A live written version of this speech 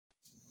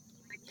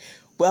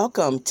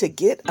Welcome to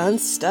Get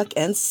Unstuck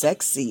and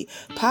Sexy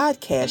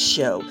podcast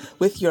show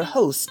with your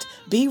host,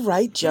 B.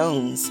 Wright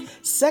Jones.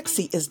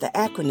 Sexy is the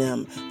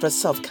acronym for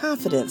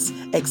self-confidence,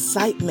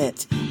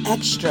 excitement,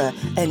 extra,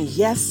 and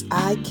yes,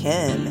 I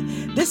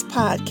can. This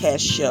podcast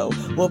show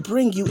will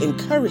bring you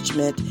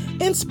encouragement,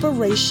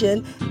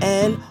 inspiration,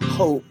 and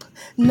hope.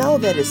 Know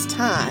that it's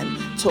time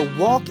to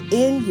walk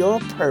in your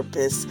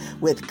purpose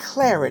with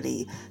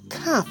clarity,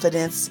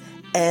 confidence,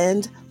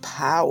 and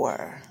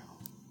power.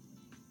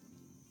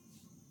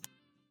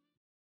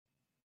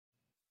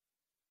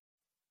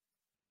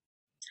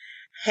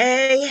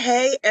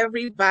 Hey,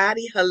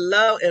 everybody.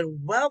 Hello and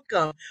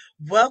welcome.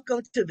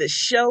 Welcome to the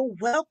show.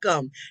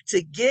 Welcome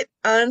to Get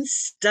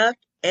Unstuck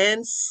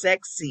and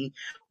Sexy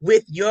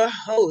with your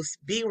host,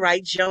 B.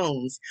 Wright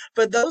Jones.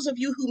 For those of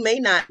you who may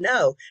not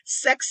know,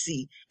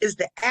 SEXY is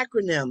the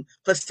acronym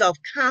for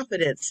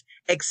self-confidence,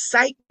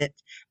 excitement,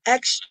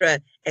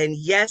 extra, and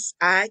yes,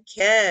 I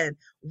can.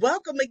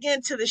 Welcome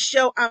again to the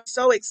show. I'm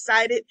so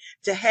excited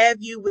to have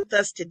you with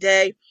us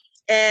today.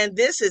 And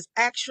this is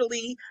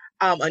actually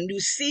a new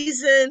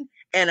season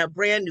and a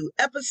brand new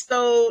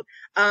episode.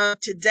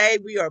 Today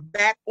we are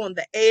back on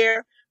the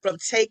air from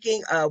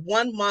taking a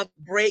 1 month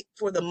break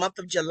for the month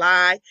of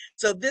July.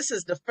 So this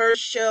is the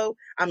first show.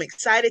 I'm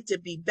excited to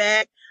be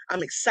back.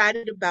 I'm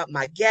excited about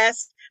my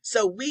guests.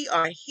 So we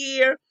are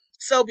here.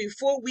 So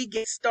before we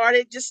get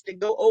started, just to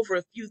go over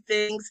a few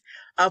things,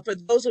 for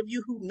those of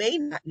you who may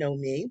not know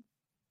me,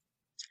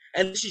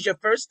 and this is your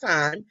first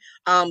time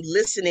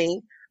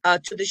listening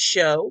to the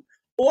show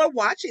or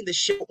watching the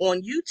show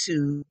on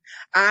YouTube,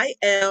 I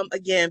am,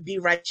 again, B.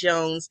 Wright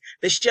Jones.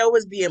 The show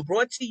is being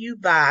brought to you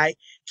by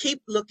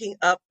Keep Looking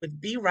Up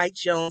with B. Wright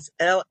Jones,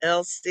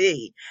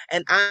 LLC.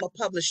 And I'm a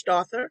published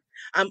author.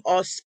 I'm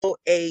also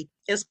a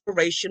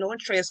inspirational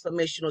and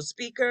transformational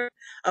speaker,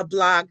 a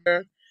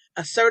blogger,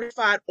 a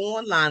certified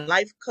online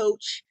life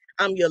coach.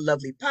 I'm your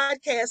lovely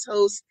podcast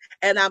host,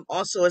 and I'm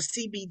also a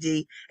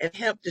CBD and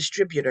hemp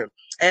distributor.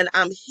 And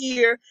I'm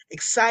here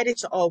excited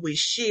to always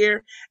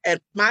share. And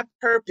my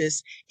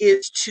purpose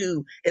is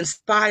to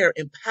inspire,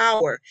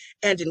 empower,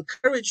 and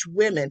encourage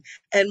women.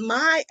 And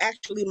my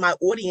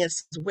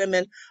audience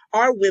women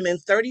are women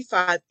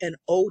 35 and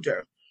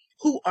older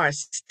who are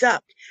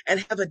stuck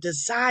and have a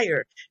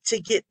desire to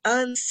get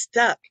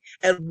unstuck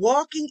and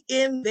walking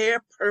in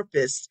their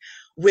purpose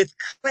with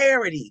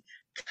clarity,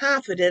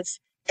 confidence,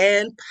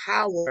 and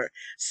power.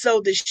 So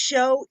the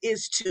show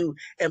is to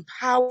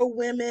empower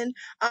women,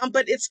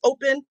 but it's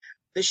open.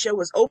 The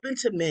show is open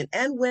to men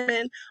and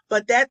women,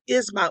 but that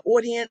is my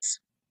audience.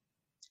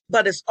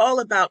 But it's all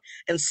about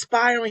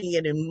inspiring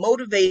and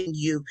motivating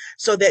you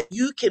so that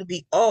you can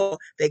be all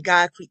that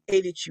God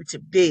created you to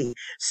be.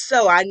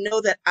 So I know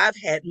that I've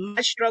had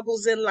my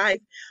struggles in life,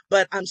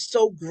 but I'm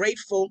so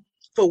grateful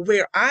for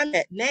where I'm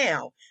at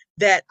now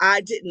that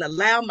I didn't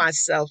allow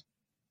myself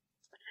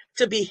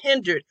to be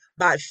hindered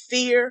by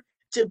fear,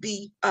 to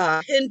be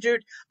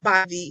hindered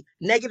by the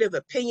negative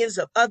opinions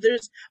of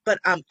others, but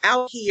I'm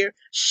out here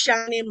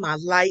shining my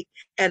light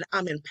and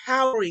I'm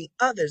empowering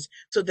others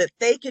so that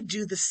they can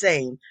do the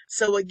same.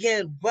 So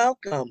again,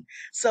 welcome.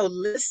 So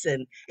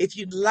listen, if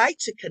you'd like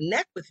to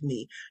connect with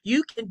me,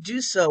 you can do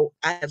so.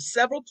 I have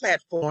several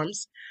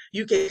platforms.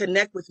 You can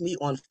connect with me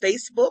on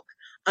Facebook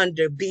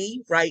under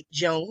B. Wright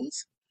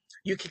Jones.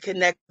 You can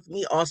connect with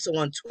me also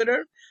on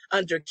Twitter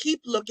under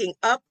Keep Looking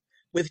Up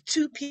with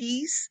 2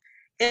 P's,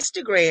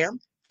 Instagram,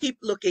 Keep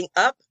Looking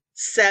Up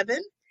 7,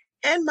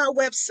 and my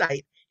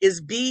website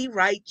is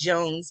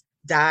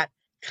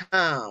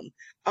BWrightJones.com.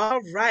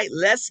 All right,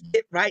 let's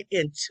get right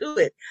into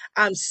it.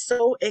 I'm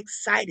so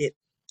excited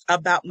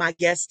about my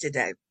guest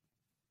today.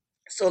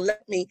 So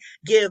let me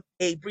give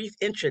a brief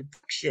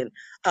introduction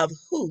of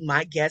who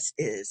my guest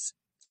is.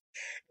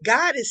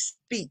 Goddess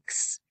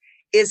Speaks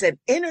is an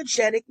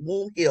energetic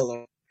womb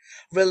healer,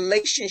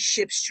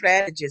 relationship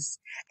strategist,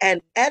 and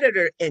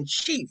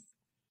editor-in-chief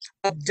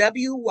of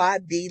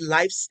WYB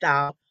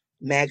Lifestyle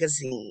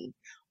magazine,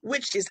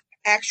 which is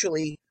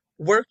actually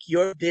Work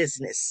Your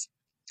Business.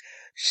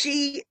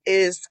 She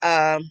is,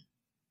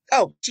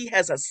 she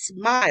has a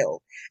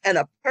smile and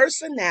a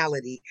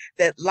personality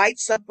that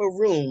lights up a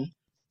room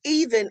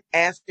even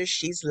after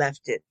she's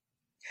left it.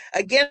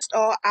 Against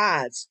all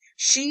odds,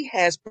 she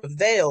has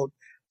prevailed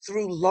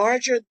through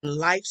larger than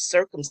life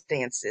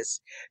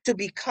circumstances to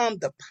become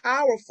the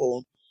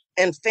powerful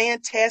and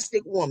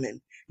fantastic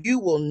woman you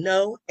will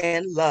know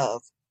and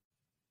love.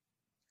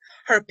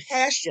 Her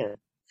passion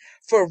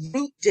for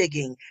root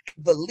digging,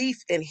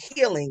 belief in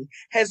healing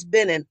has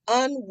been an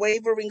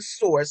unwavering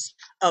source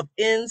of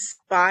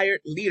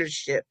inspired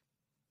leadership.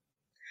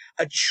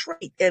 A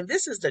trait, and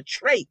this is the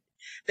trait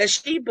that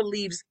she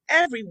believes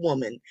every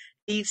woman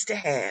needs to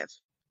have.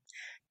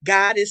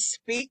 Goddess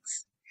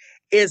Speaks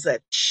is a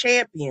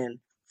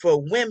champion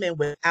for women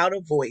without a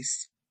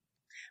voice.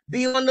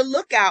 Be on the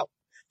lookout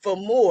for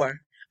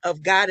more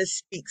of Goddess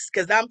Speaks,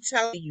 because I'm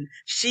telling you,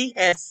 she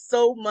has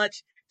so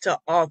much to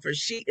offer.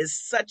 She is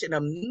such an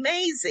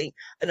amazing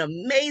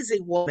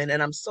woman,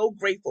 and I'm so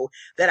grateful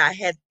that I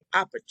had the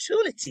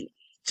opportunity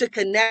to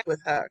connect with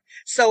her.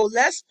 So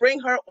let's bring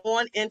her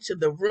on into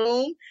the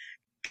room.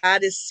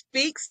 Goddess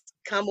Speaks,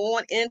 come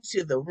on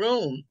into the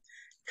room.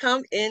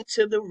 Come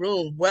into the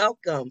room.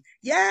 Welcome.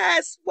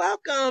 Yes,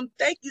 welcome.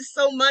 Thank you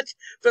so much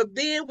for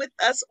being with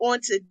us on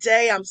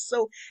today. I'm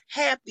so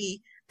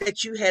happy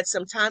that you had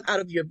some time out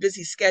of your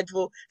busy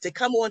schedule to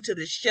come on to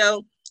the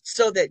show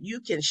so that you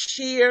can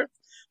share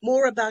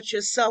more about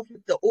yourself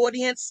with the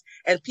audience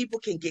and people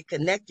can get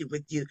connected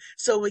with you.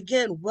 So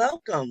again,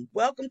 welcome.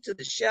 Welcome to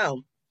the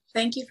show.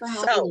 Thank you for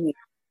So, having me.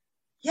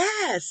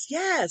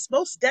 yes,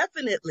 most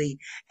definitely.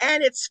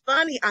 And it's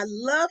funny. I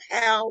love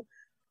how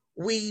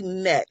we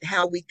met,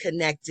 how we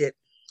connected.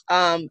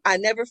 I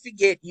never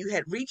forget you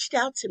had reached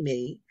out to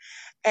me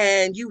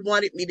and you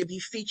wanted me to be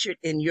featured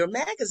in your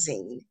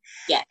magazine.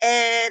 Yes.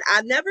 And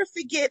I never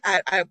forget,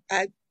 I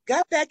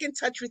got back in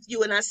touch with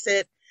you and I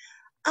said,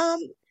 um,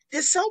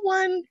 did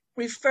someone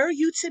refer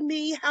you to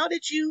me? How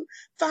did you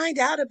find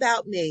out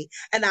about me?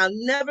 And I'll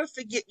never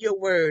forget your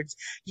words.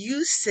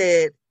 You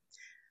said,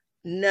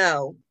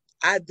 no,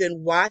 I've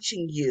been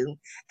watching you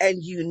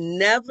and you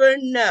never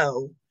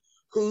know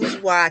who's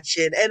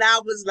watching. And I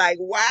was like,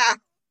 wow,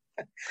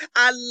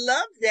 I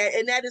love that.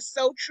 And that is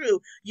so true.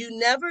 You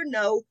never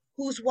know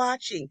who's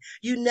watching.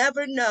 You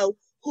never know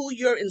who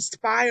you're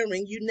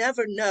inspiring. You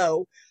never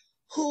know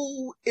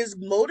who is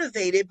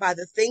motivated by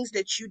the things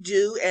that you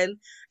do. And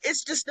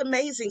it's just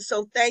amazing.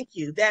 So thank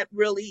you. That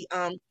really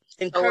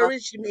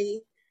encouraged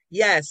me.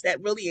 Yes,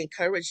 that really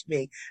encouraged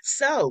me.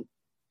 So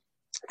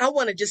I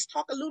want to just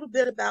talk a little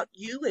bit about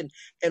you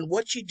and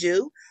what you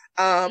do.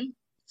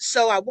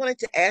 So I wanted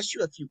to ask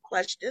you a few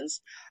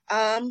questions.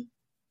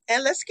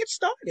 And let's get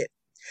started.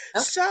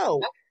 Okay.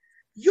 So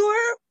your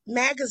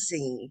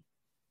magazine,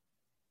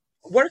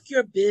 Work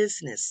Your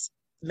Business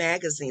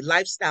magazine,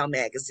 lifestyle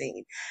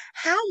magazine,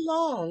 how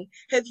long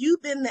have you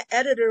been the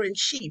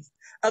editor-in-chief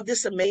of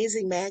this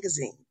amazing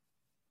magazine?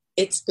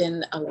 It's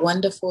been a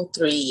wonderful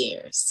 3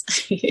 years.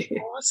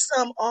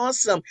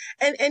 Awesome.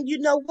 And you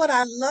know what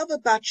I love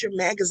about your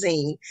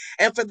magazine,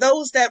 and for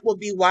those that will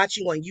be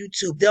watching on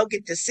YouTube, they'll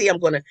get to see, I'm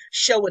going to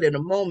show it in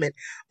a moment,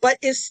 but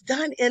it's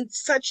done in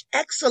such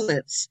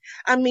excellence.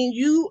 I mean,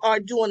 you are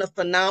doing a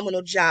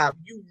phenomenal job.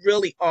 You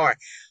really are.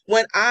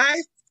 When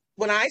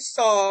I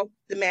saw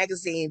the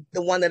magazine,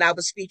 the one that I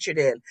was featured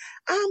in,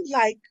 I'm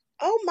like,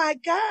 oh my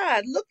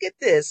God, look at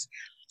this.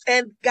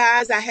 And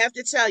guys, I have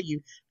to tell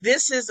you,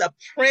 this is a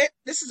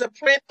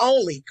print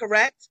only,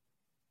 correct?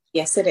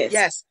 Yes, it is.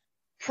 Yes,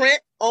 print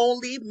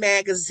only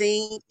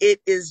magazine.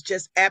 It is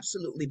just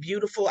absolutely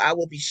beautiful. I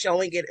will be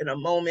showing it in a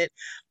moment.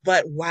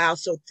 But wow,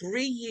 so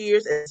 3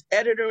 years as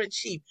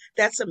editor-in-chief,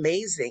 that's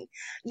amazing.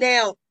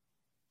 Now,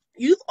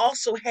 you've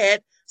also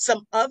had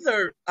some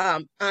other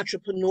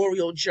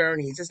entrepreneurial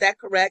journeys. Is that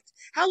correct?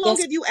 How long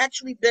Yes. have you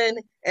actually been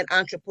an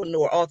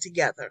entrepreneur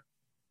altogether?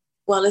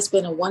 Well, it's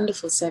been a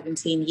wonderful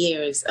 17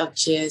 years of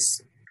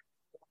just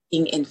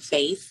being in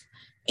faith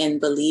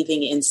and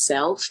believing in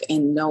self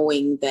and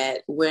knowing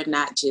that we're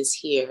not just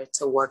here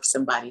to work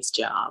somebody's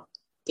job.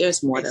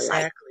 There's more to life.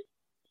 Exactly.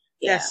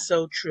 Yeah. That's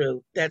so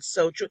true. That's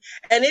so true.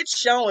 And it's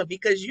showing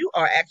because you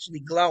are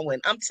actually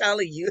glowing. I'm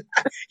telling you,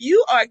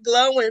 you are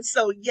glowing.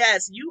 So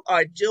yes, you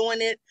are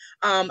doing it.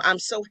 I'm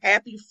so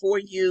happy for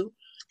you.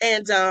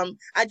 And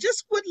I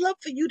just would love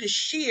for you to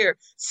share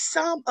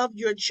some of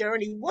your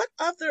journey. What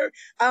other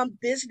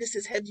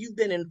businesses have you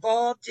been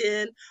involved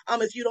in?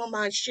 If you don't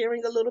mind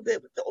sharing a little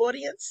bit with the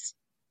audience.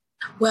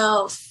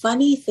 Well,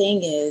 funny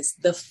thing is,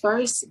 the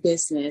first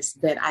business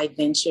that I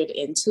ventured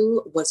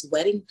into was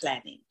wedding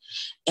planning.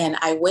 And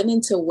I went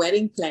into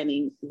wedding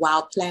planning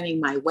while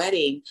planning my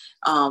wedding.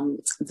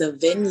 The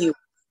venue,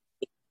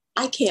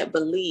 I can't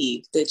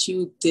believe that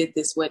you did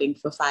this wedding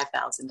for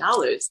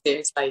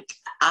 $5,000.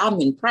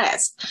 I'm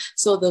impressed.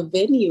 So the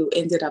venue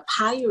ended up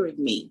hiring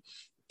me.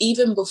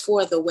 Even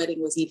before the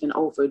wedding was even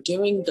over,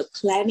 during the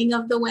planning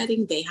of the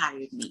wedding, they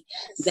hired me.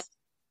 That,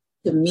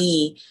 to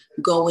me,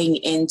 going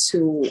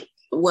into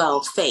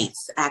faith,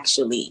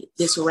 actually.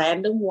 This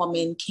random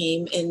woman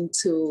came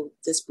into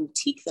this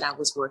boutique that I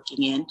was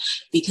working in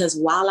because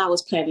while I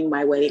was planning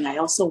my wedding, I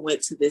also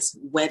went to this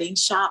wedding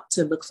shop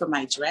to look for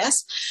my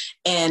dress.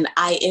 And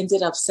I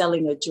ended up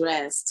selling a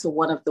dress to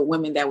one of the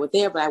women that were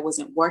there, but I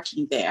wasn't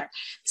working there.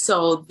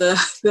 So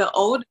the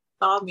owner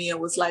saw me and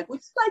was like,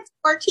 would you like to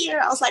work here?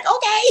 I was like,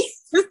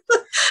 okay.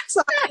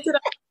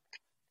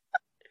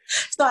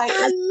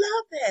 I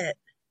love it.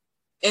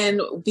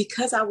 And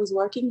because I was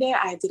working there,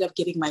 I ended up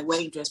getting my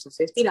wedding dress for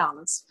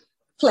 $50.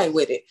 Play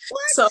with it.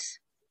 What?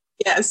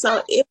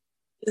 So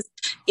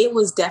it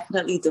was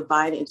definitely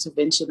divine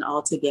intervention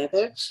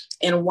altogether.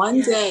 And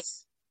one day,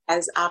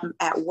 as I'm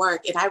at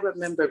work, and I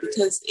remember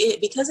because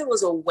it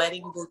was a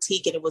wedding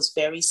boutique and it was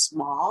very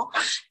small,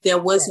 there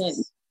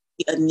wasn't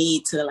a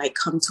need to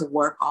come to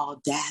work all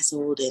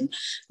dazzled, and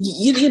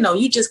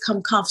you just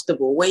come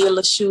comfortable, wear your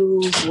little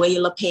shoes, wear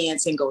your little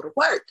pants, and go to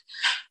work.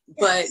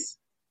 But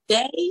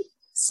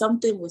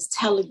something was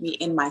telling me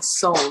in my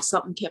soul,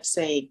 something kept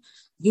saying,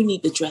 you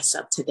need to dress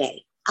up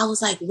today. I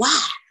was like,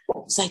 why?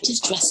 It's like,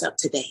 just dress up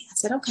today. I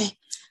said, okay.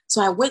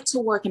 So I went to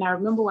work, and I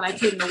remember when I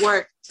came to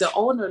work, the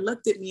owner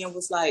looked at me and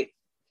was like,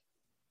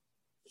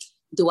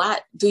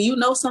 do you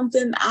know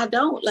something I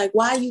don't? Like,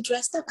 why are you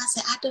dressed up? I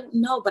said, I don't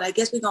know, but I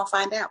guess we're going to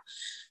find out.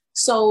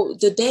 So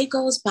the day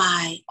goes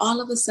by,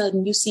 all of a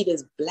sudden you see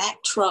this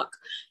black truck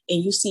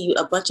and you see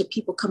a bunch of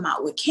people come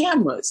out with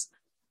cameras.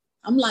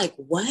 I'm like,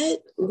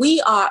 what?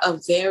 We are a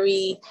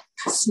very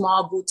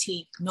small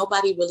boutique.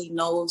 Nobody really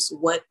knows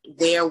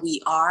where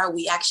we are.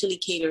 We actually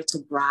cater to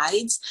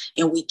brides,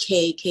 and we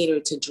cater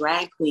to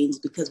drag queens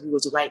because we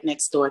was right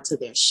next door to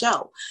their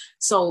show.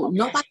 So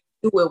nobody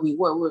knew where we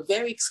were. We were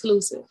very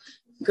exclusive,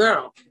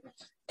 girl.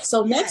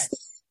 So next,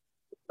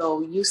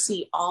 so you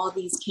see all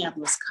these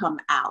cameras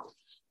come out,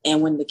 and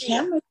when the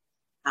cameras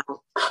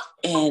out,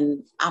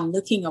 and I'm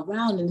looking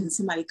around, and then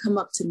somebody come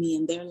up to me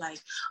and they're like,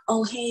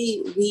 oh, hey,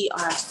 we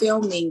are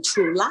filming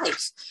True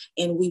Life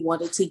and we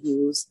wanted to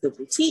use the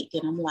boutique.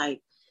 And I'm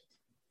like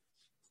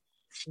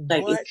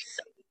what?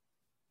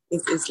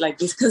 It's like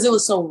this, because it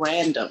was so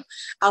random.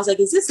 I was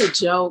like, is this a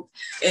joke?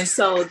 And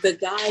so the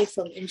guy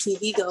from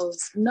MTV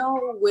goes,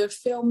 no, we're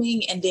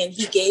filming. And then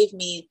he gave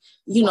me,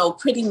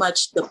 pretty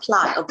much the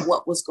plot of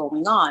what was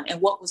going on. And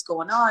what was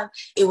going on,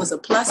 it was a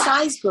plus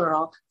size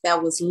girl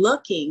that was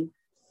looking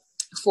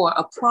for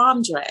a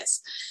prom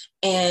dress,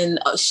 and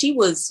she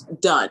was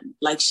done.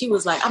 Like, she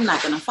was like, I'm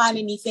not going to find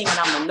anything, and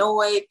I'm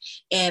annoyed.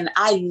 And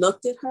I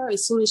looked at her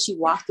as soon as she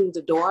walked through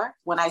the door.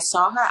 When I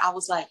saw her, I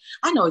was like,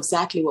 I know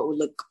exactly what would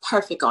look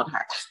perfect on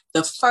her.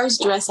 The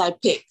first dress I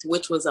picked,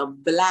 which was a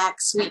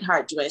black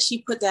sweetheart dress,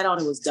 she put that on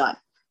and was done.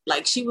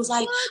 Like, she was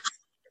like,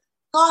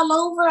 all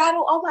over.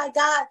 Oh my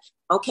God.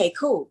 Okay,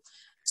 cool.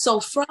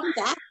 So from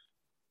that,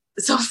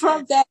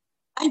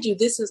 mind you,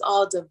 this is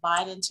all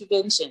divine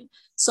intervention.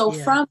 So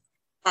from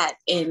that,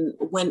 and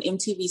when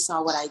MTV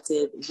saw what I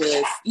did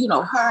with,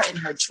 her and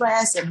her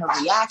dress and her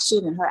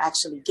reaction and her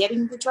actually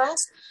getting the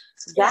dress,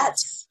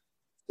 that's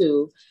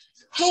to,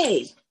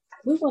 hey,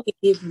 we want to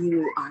give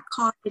you our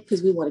card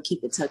because we want to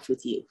keep in touch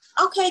with you.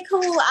 Okay,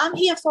 cool. I'm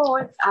here for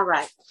it. All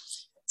right.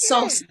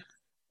 So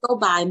go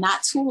by,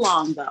 not too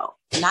long though,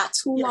 not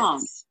too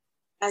long. You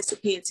guys to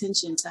pay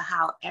attention to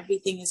how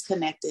everything is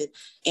connected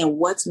and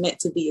what's meant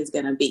to be is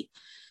going to be.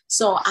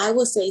 So I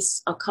would say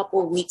a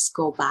couple of weeks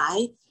go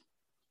by.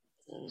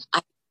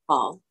 I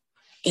call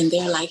and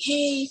they're like,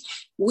 hey,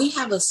 we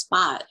have a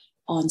spot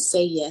on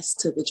Say Yes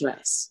to the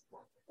Dress.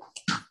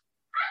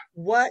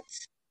 What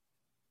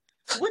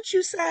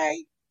you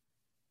say?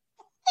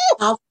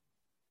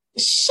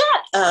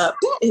 Shut up.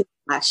 That is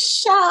my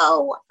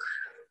show.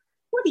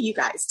 What are you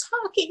guys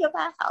talking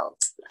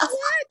about?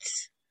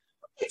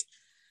 What?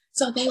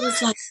 So they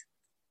was like,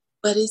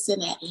 but it's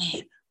in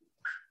Atlanta.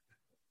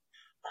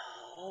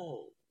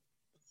 Oh.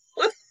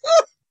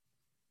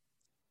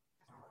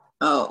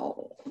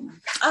 Oh,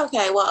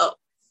 okay. Well,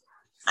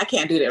 I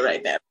can't do that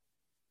right now.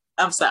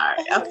 I'm sorry.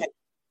 Okay.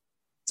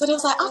 So they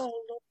was like, oh,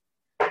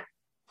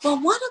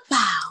 well, what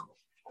about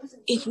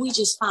if we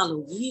just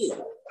follow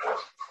you?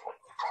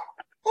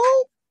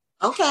 Oh,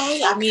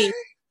 okay. I mean,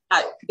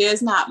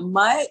 there's not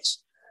much.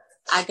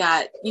 I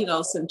got,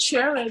 some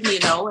children,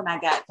 and I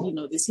got,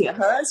 this here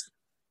husband,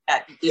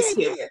 got this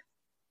here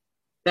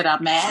that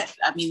I'm at.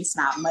 I mean, it's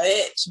not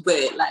much,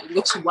 but like,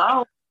 what you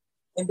want?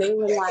 And they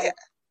were like,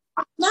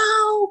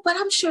 no, but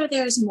I'm sure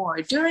there's more.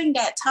 During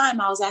that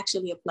time, I was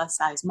actually a plus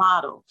size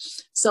model.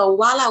 So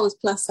while I was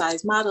plus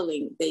size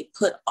modeling, they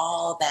put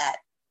all that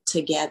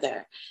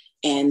together.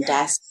 And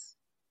that's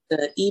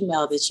the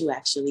email that you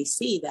actually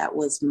see. That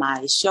was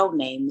my show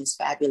name, Miss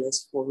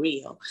Fabulous For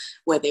Real,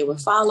 where they were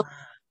following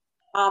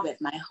Bob at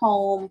my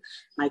home.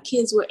 My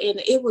kids were in.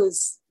 It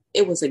was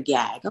a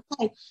gag.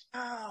 Okay.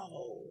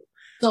 Oh,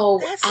 so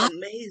that's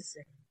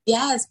amazing.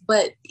 Yes,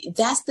 but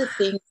that's the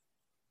thing.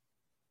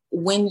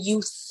 When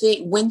you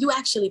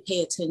actually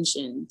pay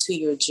attention to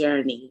your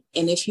journey,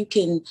 and if you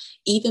can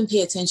even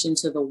pay attention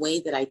to the way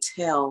that I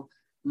tell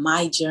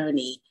my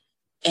journey,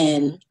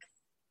 and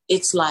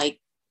it's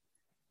like,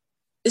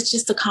 it's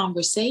just a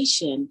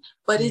conversation,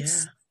 but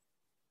it's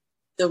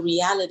the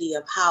reality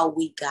of how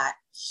we got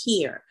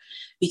here,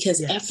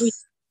 because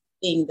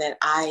everything that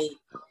I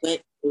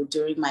went through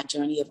during my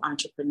journey of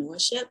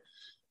entrepreneurship,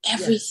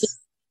 everything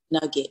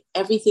nugget,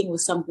 everything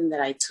was something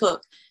that I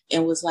took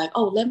and was like,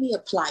 oh, let me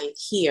apply it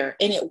here.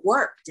 And it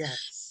worked.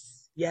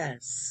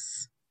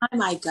 Yes.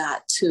 Time I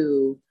got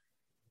to,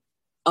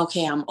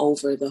 okay, I'm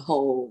over the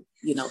whole,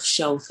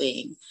 show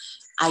thing.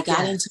 I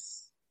got into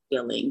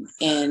healing,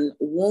 and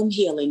womb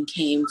healing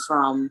came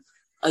from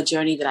a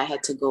journey that I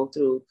had to go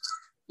through,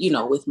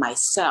 with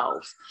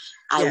myself.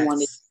 I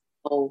wanted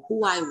to know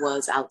who I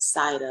was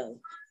outside of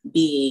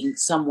being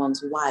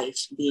someone's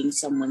wife, being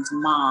someone's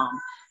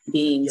mom,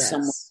 being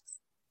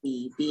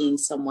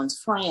someone's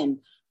friend.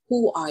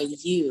 Who are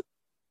you?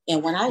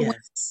 And when I went,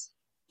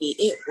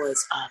 it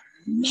was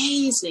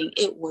amazing.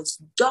 It was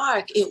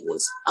dark. It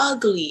was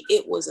ugly.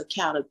 It was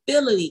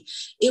accountability.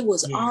 It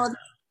was all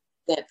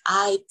that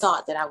I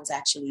thought that I was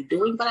actually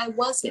doing, but I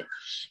wasn't.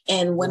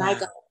 And when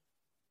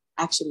I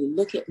actually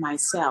look at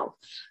myself.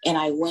 And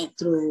I went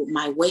through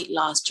my weight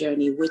loss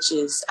journey, which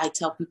is, I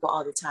tell people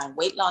all the time,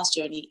 weight loss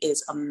journey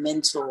is a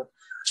mental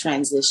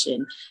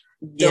transition.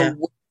 Yeah.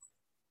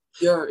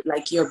 Your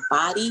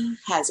body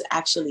has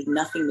actually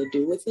nothing to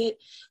do with it.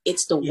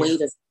 It's the Yeah.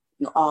 weight of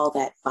all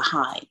that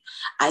behind.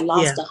 I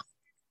lost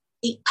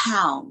 8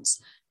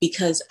 pounds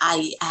because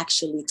I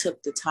actually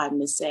took the time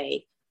to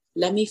say,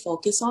 let me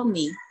focus on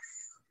me.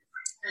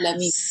 I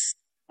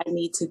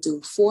need to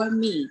do for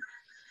me,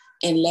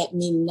 and let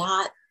me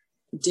not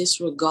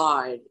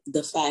disregard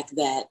the fact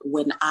that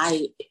when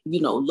I,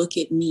 look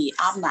at me,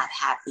 I'm not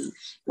happy.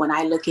 When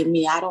I look at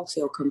me, I don't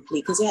feel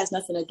complete, because it has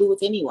nothing to do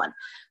with anyone.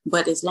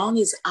 But as long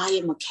as I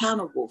am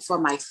accountable for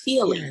my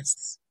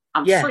feelings,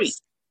 I'm free.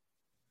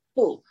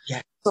 Cool.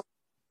 Yeah. So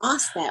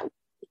ask that.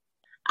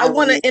 I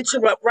want to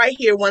interrupt right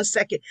here 1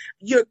 second.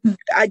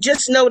 I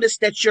just noticed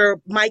that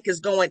your mic is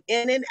going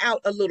in and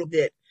out a little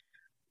bit.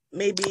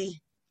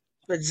 Maybe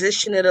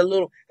position it a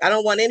little. I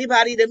don't want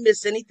anybody to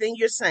miss anything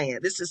you're saying.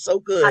 This is so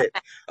good.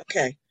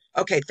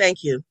 Okay.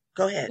 Thank you.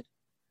 Go ahead.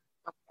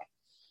 Okay.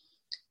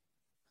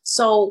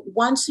 So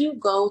once you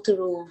go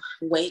through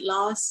weight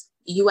loss,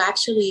 you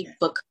actually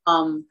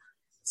become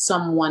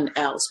someone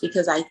else,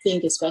 because I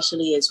think,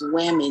 especially as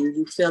women,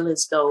 you feel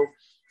as though,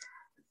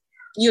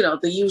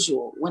 the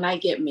usual. When I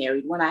get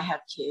married, when I have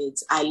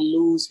kids, I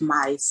lose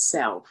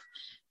myself.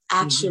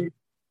 Actually,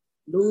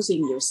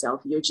 losing yourself,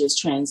 you're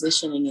just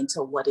transitioning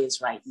into what is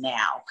right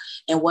now.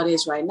 And what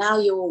is right now,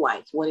 you're a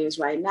wife. What is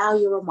right now,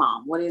 you're a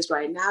mom. What is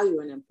right now,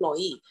 you're an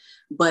employee.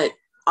 But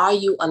are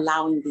you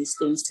allowing these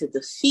things to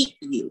defeat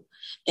you?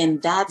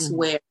 And that's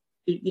where,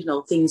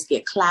 things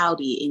get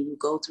cloudy, and you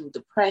go through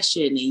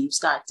depression, and you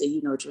start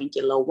to, drink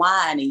your little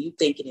wine, and you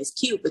thinking it's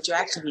cute, but you're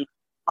actually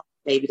a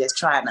baby that's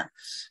trying to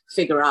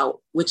figure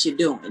out what you're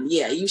doing.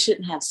 Yeah, you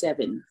shouldn't have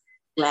 7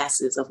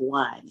 glasses of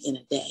wine in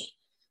a day.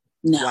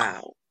 No.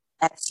 Wow.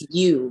 That's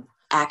you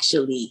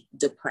actually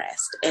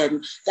depressed.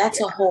 And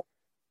that's a whole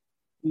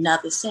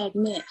another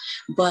segment.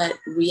 But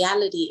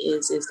reality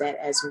is that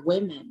as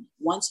women,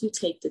 once you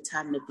take the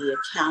time to be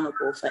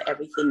accountable for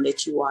everything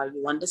that you are,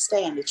 you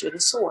understand that you're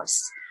the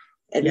source.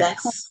 And that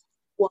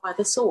you are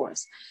the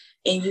source.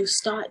 And you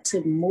start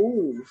to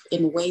move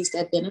in ways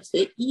that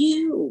benefit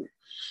you.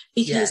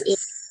 Because if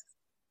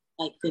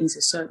like things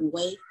a certain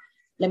way,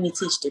 let me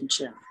teach them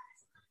children.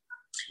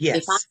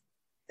 Yes.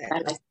 If I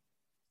like a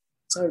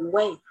certain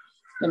way,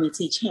 let me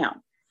teach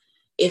him.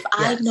 If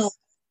I know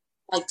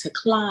I like to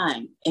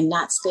climb and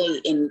not stay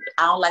in,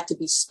 I don't like to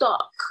be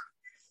stuck.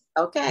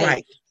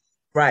 Okay.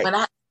 Right. When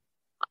I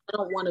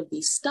don't want to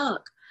be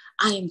stuck,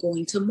 I am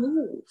going to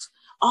move.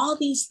 All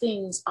these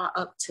things are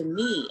up to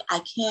me. I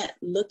can't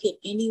look at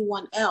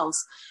anyone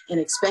else and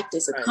expect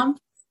it to come,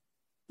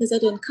 because they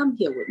didn't come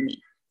here with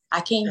me. I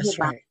came here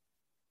by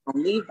I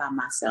don't leave by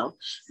myself,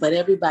 but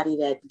everybody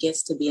that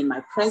gets to be in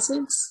my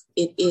presence,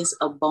 it is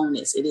a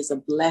bonus. It is a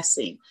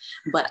blessing,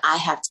 but I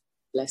have to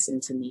be a blessing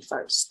to me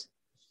first.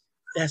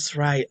 That's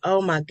right.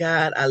 Oh my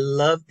God. I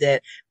love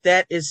that.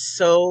 That is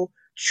so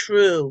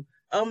true.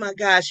 Oh my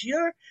gosh.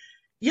 Your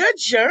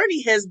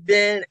journey has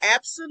been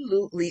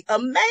absolutely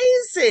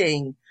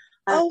amazing.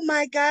 Oh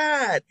my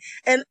God.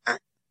 And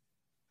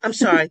I'm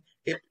sorry.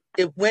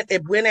 It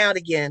went out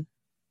again.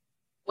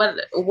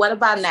 What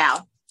about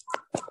now?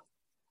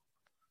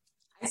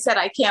 I said,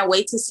 I can't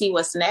wait to see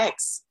what's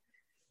next.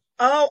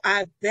 Oh,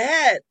 I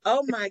bet.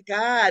 Oh my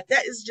God.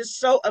 That is just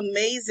so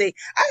amazing.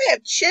 I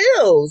have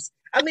chills.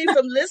 I mean,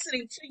 from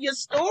listening to your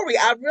story,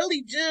 I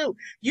really do.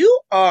 You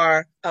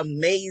are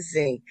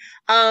amazing.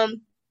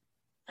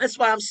 That's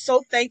why I'm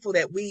so thankful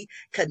that we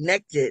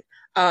connected.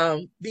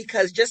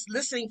 Because just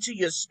listening to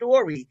your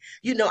story,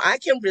 I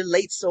can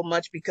relate so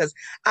much, because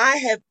I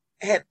have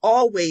had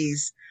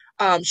always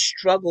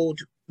struggled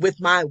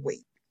with my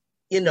weight,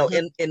 in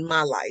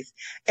my life.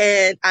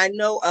 And I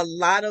know a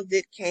lot of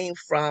it came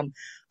from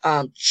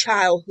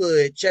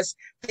childhood, just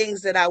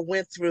things that I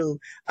went through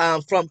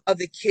from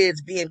other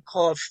kids being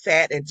called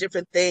fat and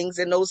different things,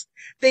 and those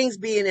things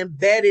being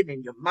embedded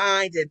in your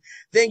mind. And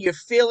then you're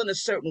feeling a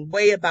certain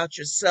way about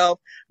yourself,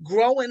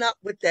 growing up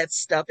with that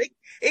stuff.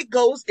 It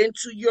goes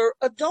into your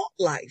adult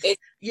life, It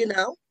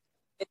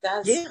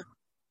does. Yeah.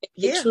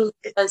 It truly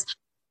does.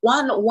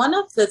 One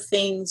of the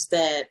things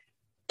that,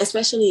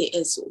 especially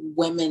as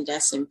women,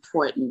 that's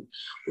important.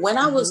 When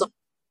I was on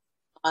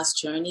a loss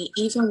journey,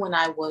 even when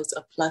I was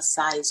a plus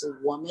size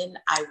woman,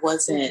 I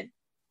wasn't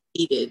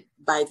needed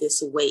by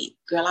this weight.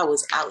 Girl, I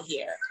was out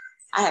here.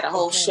 I had a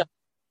whole show,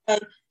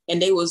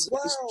 and they was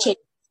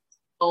checking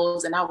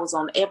those, and I was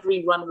on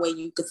every runway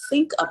you could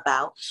think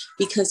about,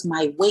 because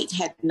my weight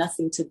had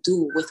nothing to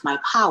do with my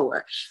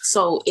power.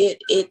 So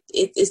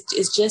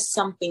it's just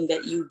something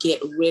that you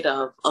get rid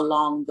of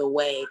along the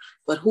way,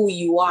 but who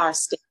you are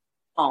stays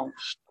home.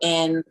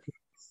 And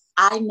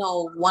I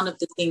know one of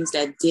the things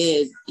that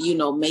did,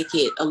 make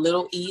it a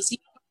little easier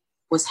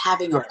was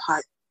having a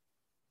partner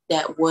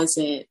that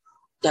wasn't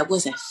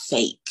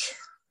fake.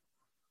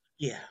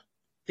 Yeah.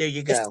 There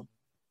you go.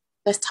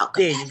 Let's talk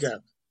there about you go.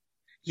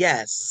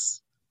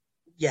 Yes.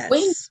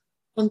 When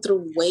going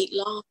through weight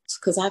loss,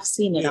 because I've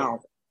seen it Yeah,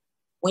 all.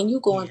 When you're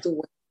going yeah, through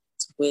weight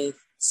loss with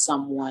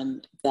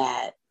someone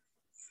that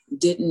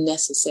didn't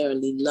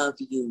necessarily love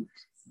you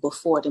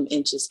before them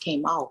inches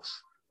came off,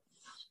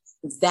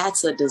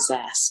 that's a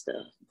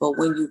disaster. But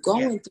when you're yeah.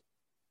 going through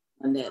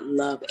one that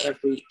love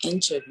every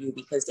inch of you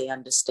because they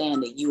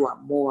understand that you are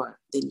more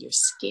than your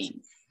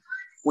skin,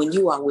 when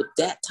you are with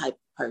that type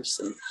of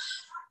person,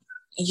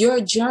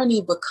 your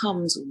journey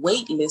becomes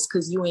weightless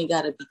because you ain't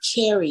got to be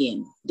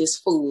carrying this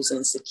fool's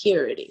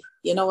insecurity.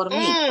 You know what I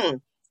mean?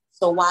 Mm.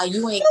 So while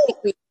you ain't Woo.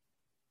 carrying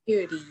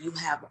security, you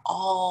have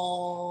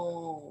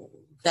all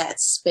that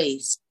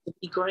space to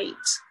be great.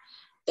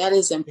 That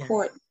is Yeah.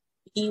 important.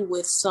 Be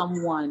with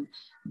someone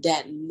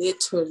that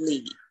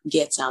literally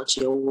gets out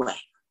your way.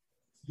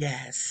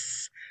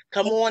 Yes.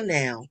 Come on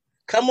now.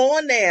 Come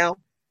on now.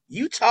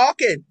 You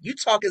talking. You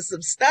talking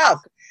some stuff.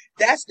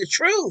 That's the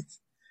truth.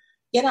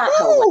 Get out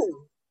her way.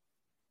 Woo.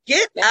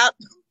 Get out.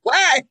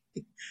 Why?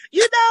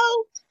 You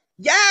know,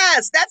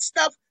 yes, that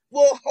stuff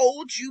will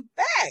hold you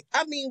back.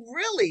 I mean,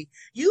 really,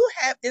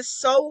 it's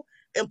so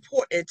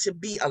important to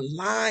be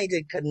aligned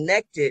and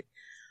connected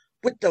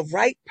with the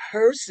right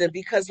person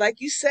because, like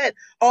you said,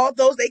 all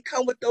those, they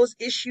come with those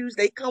issues,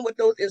 they come with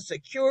those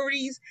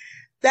insecurities.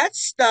 That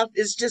stuff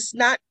is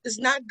not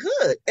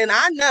good. And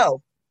I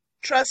know,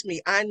 trust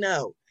me, I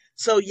know.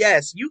 So,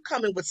 yes, you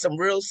coming with some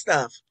real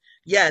stuff.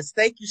 Yes,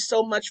 thank you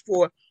so much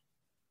for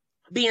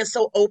being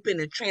so open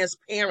and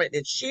transparent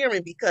and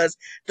sharing because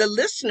the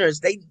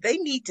listeners they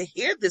need to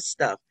hear this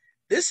stuff.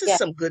 This is Yeah.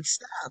 some good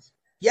stuff.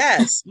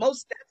 Yes,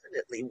 most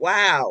definitely.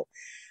 Wow.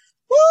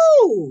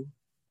 Woo.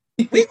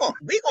 We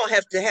gonna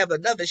have to have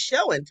another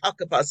show and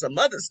talk about some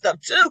other stuff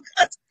too.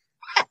 'Cause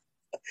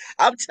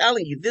I'm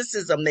telling you, this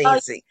is Oh,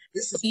 amazing.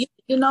 This is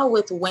you know,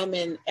 with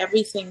women,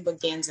 everything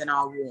begins in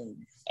our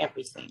womb.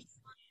 Everything.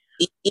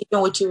 Even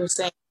what you were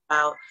saying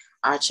about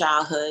our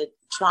childhood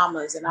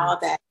traumas and all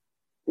that,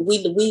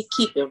 we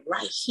keep it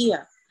right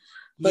here.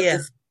 But yeah,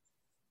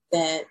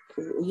 that,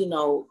 you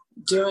know,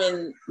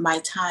 during my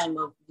time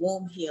of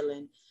womb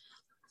healing,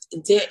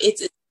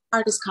 it's the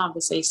hardest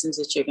conversations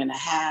that you're gonna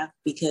have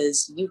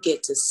because you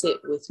get to sit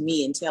with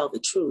me and tell the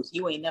truth.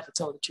 You ain't never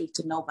told the truth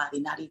to nobody,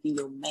 not even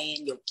your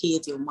man, your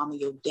kids, your mama,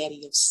 your daddy,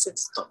 your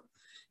sister.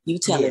 You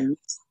yeah, telling me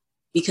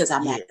because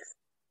I'm at,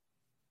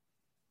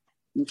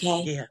 yeah,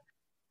 okay. yeah.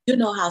 You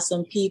know how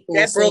some people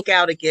will That say, broke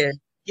out again.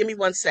 Give me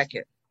 1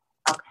 second.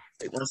 okay,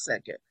 Wait 1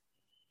 second.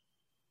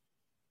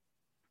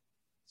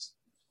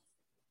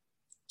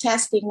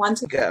 testing one,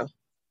 two. Go.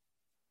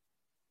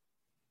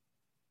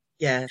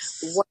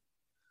 Yes. What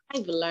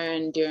I've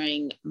learned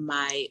during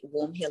my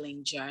womb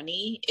healing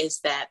journey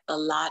is that a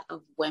lot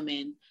of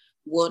women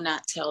will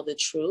not tell the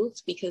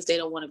truth because they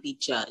don't want to be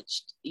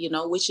judged, you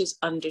know, which is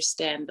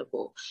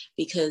understandable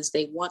because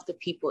they want the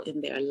people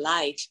in their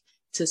life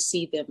to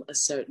see them a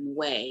certain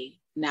way.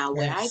 Now,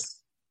 where I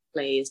Yes.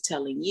 play is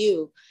telling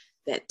you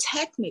that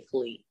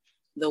technically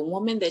the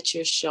woman that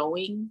you're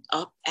showing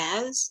up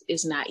as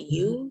is not Mhm.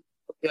 you.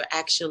 You're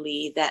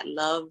actually that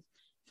love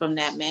from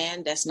that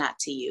man, that's not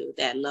to you.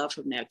 That love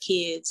from their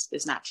kids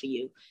is not for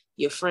you.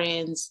 Your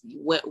friends,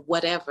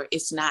 whatever,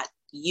 it's not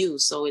you.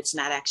 So it's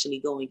not actually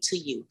going to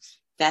you.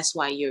 That's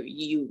why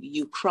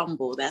you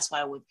crumble. That's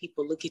why when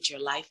people look at your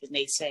life and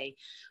they say,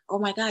 "Oh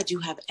my God, you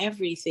have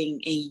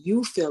everything," and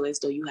you feel as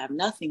though you have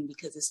nothing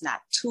because it's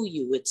not to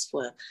you. It's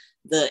for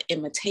the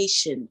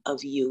imitation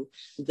of you,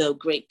 the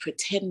great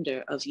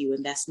pretender of you,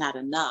 and that's not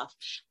enough.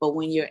 But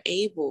when you're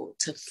able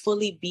to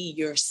fully be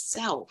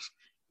yourself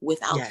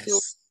without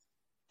feeling, Yes.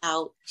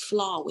 without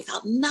flaw,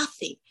 without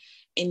nothing,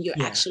 and you're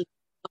Yeah. actually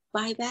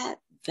by that,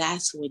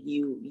 that's when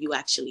you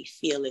actually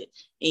feel it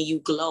and you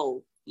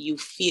glow. You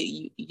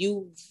feel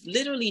you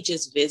literally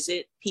just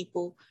visit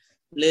people,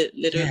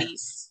 literally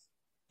Yes.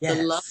 the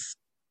love Yes.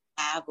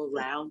 you have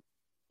around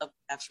of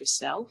that for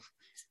self.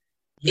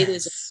 It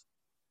is, Yes.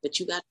 but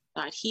you got to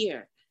start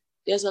here.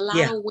 There's a lot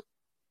Yeah. of women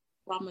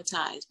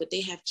traumatized, but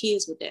they have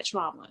kids with that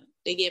trauma.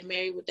 They get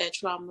married with that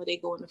trauma. They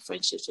go into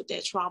friendships with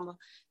that trauma.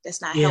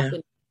 That's Yeah.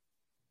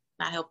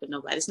 not helping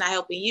nobody. It's not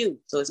helping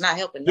you. So it's not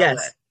helping nobody.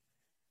 Yes.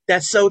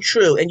 That's so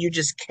true. And you're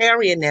just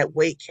carrying that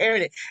weight,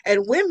 carrying it.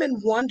 And women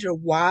wonder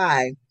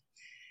why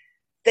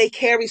they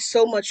carry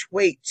so much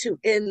weight too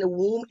in the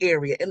womb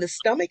area, in the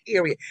stomach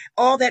area,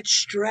 all that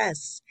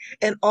stress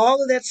and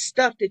all of that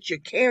stuff that you're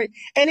carrying.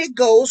 And it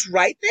goes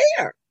right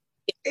there.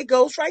 It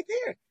goes right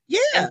there.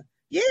 And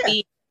Yeah. Yeah.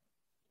 we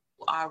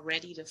are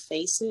ready to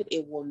face it,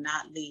 it will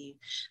not leave.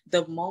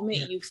 The moment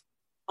Yeah. you,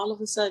 all of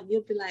a sudden,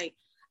 you'll be like,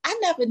 I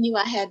never knew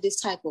I had this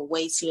type of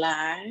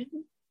waistline.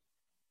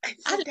 I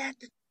Isn't didn't that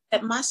know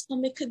that my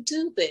stomach could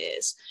do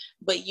this.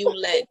 But you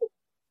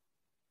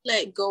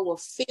let go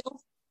of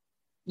feel,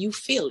 you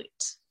feel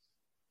it.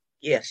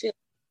 yeah. Feel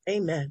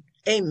Amen.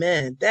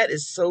 Amen. That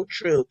is so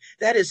true.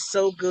 That is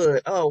so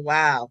good. Oh,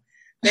 wow.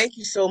 Thank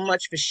you so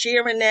much for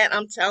sharing that.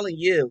 I'm telling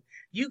you,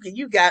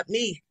 you got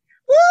me.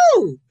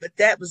 Woo! But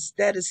that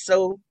is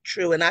so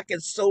true. And I can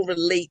so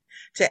relate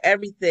to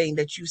everything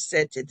that you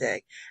said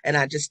today. And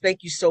I just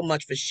thank you so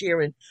much for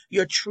sharing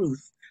your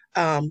truth.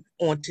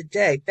 on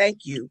today.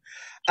 Thank you.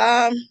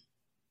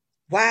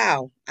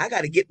 Wow, I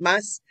got to get my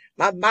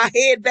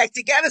head back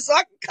together so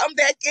I can come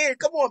back in.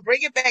 Come on,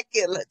 bring it back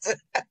in. Let's.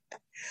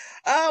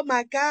 Oh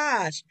my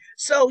gosh.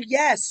 So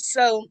yes,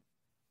 so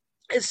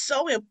it's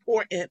so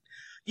important,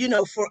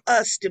 for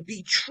us to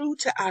be true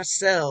to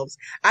ourselves.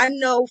 I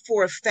know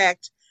for a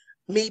fact,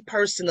 me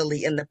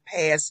personally in the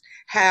past,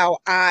 how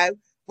I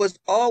was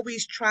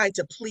always trying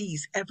to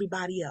please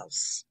everybody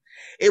else.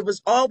 It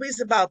was always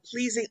about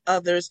pleasing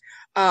others.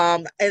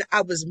 And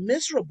I was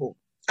miserable.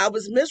 I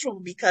was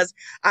miserable because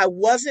I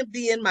wasn't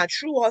being my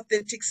true,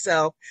 authentic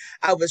self.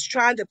 I was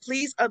trying to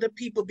please other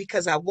people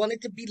because I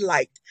wanted to be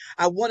liked.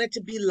 I wanted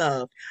to be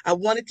loved. I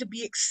wanted to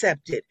be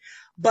accepted.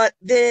 But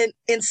then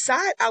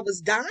inside, I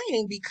was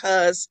dying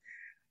because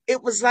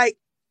it was like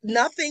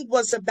nothing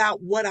was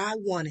about what I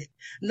wanted.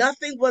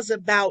 Nothing was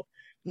about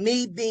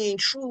me being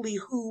truly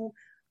who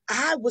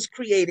I was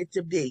created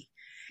to be.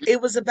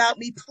 It was about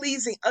me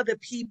pleasing other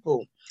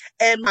people.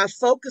 And my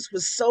focus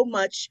was so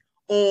much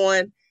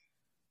on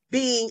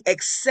being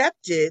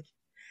accepted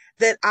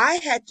that I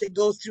had to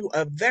go through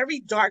a very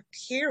dark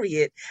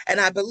period. And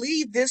I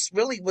believe this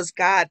really was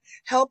God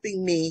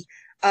helping me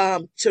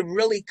to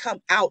really come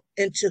out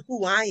into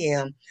who I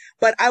am.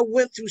 But I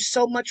went through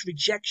so much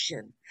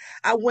rejection.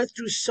 I went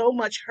through so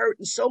much hurt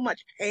and so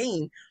much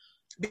pain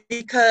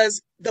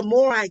because the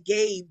more I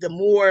gave, the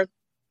more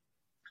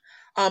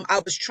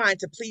I was trying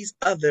to please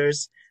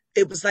others.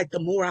 It was like the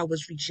more I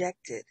was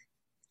rejected.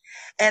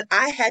 And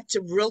I had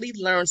to really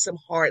learn some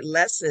hard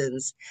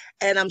lessons.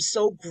 And I'm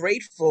so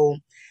grateful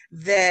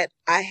that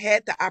I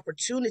had the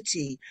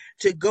opportunity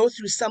to go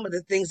through some of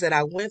the things that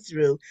I went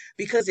through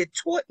because it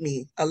taught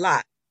me a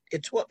lot.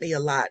 It taught me a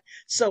lot.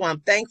 So I'm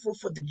thankful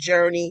for the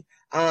journey.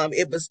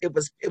 It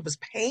was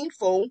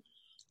painful,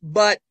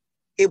 but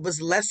it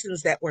was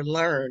lessons that were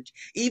learned.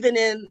 Even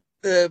in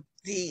the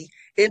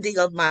ending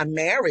of my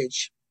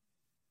marriage,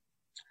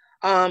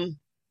 um,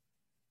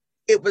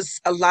 it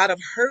was a lot of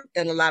hurt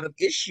and a lot of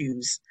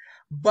issues,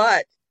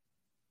 but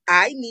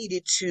I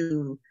needed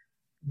to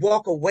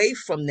walk away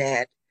from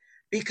that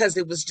because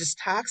it was just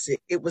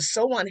toxic. It was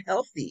so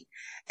unhealthy.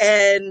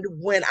 And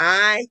when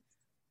I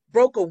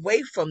broke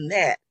away from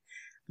that,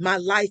 my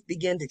life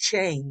began to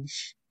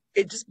change.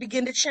 It just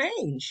began to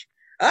change.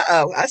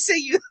 Uh-oh, I see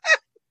you.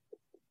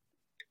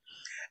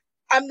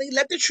 I mean,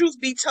 let the truth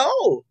be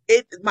told.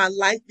 My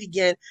life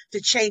began to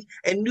change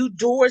and new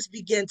doors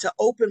began to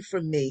open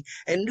for me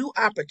and new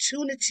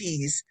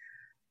opportunities.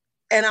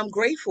 And I'm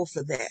grateful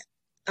for that.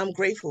 I'm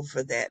grateful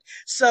for that.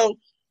 So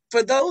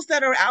for those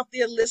that are out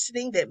there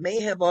listening that may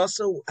have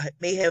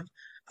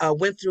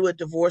went through a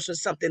divorce or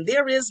something,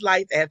 there is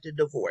life after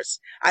divorce.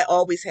 I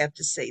always have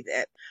to say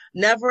that.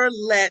 Never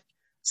let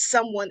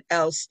someone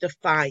else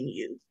define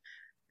you.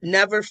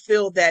 Never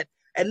feel that.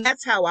 And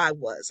that's how I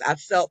was. I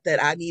felt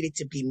that I needed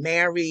to be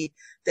married,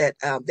 that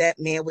that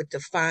man would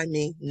define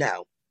me.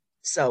 No.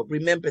 So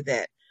remember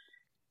that.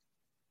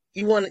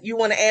 You want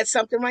to add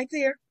something right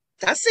there?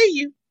 I see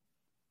you.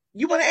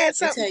 You want to add Let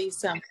me something? tell you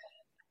something.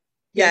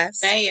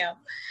 Yes. Ma'am.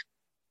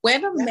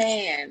 When a Yes.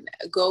 man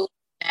goes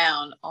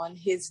down on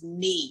his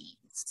knees,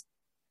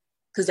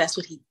 because that's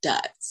what he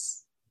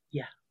does.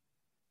 Yeah.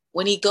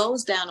 When he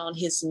goes down on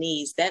his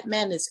knees, that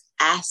man is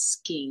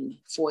asking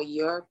for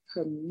your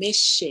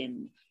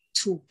permission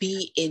to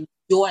be in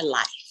your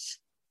life.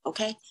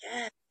 Okay?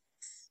 Yes.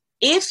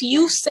 If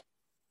you say,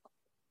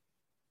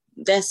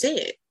 that's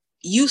it.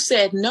 You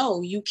said,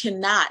 no, you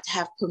cannot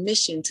have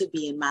permission to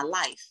be in my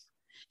life.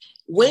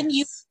 When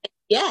you say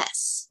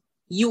yes,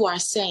 you are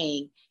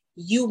saying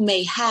you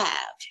may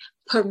have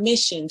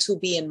permission to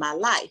be in my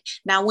life.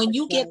 Now, when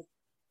you get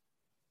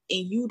and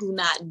you do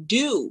not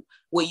do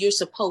what you're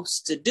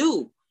supposed to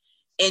do,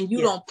 and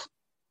you don't put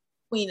where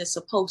the queen is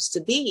supposed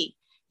to be,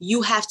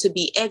 you have to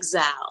be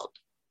exiled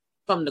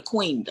from the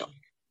queendom.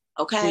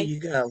 Okay? There you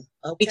go.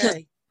 Okay. Because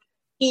a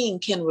king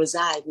can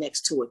reside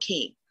next to a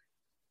king.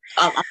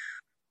 A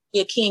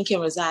king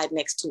can reside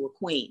next to a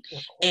queen.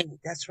 And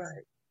that's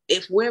right.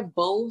 If we're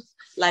both,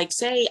 like,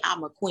 say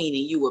I'm a queen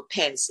and you a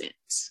peasant.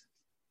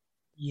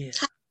 Yeah.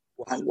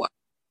 Wow.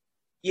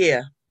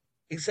 Yeah,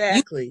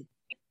 exactly.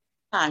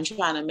 I'm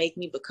trying to make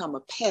me become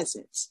a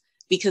peasant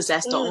because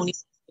that's the only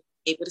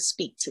able to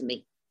speak to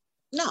me.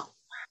 No.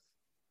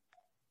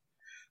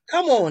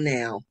 Come on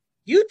now.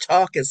 You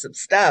talking some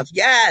stuff.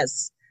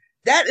 Yes.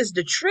 That is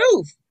the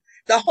truth.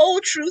 The whole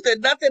truth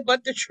and nothing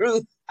but the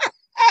truth.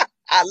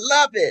 I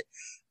love it.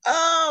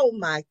 Oh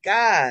my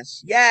gosh.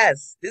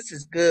 Yes. This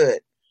is good.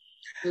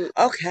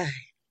 Okay.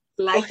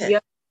 Like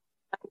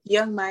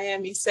young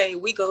Miami say,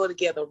 we go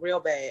together real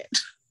bad.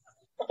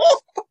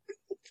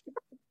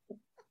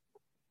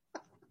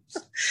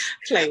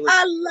 Play with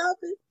I love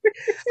it.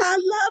 I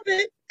love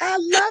it. I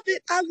love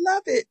it. I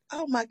love it.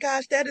 Oh my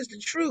gosh, that is the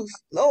truth.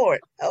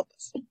 Lord, help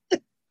us.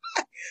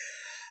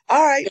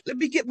 All right, let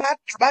me get my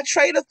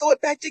train of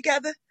thought back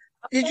together.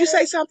 Did you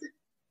say something?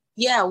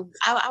 Yeah,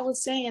 I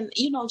was saying,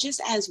 just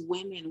as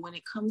women, when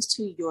it comes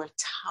to your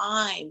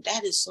time,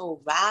 that is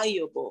so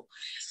valuable.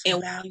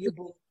 So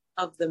valuable.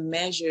 of the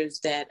measures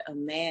that a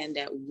man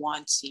that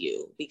wants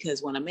you,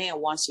 because when a man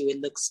wants you, it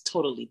looks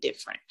totally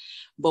different.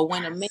 But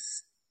when a man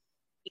Yes.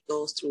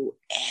 goes through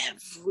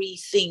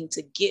everything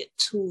to get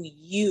to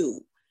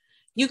you,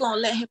 you're going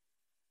to let him.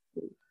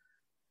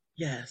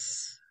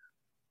 Yes.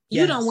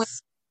 You don't went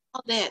Yes.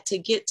 all that to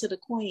get to the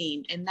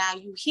queen, and now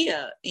you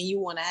here and you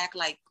want to act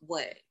like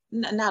what?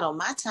 Not on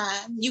my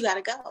time. You got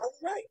to go. All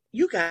right.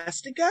 You got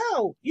to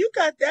go. You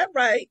got that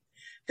right.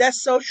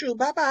 That's so true.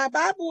 Bye bye.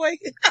 Bye, boy.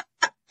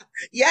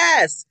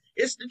 Yes,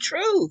 it's the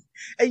truth.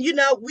 And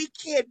we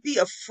can't be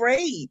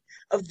afraid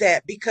of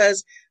that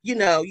because, you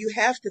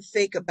have to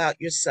think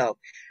about yourself.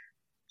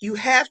 You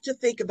have to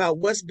think about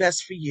what's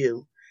best for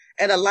you.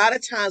 And a lot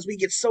of times we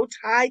get so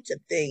tied to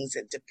things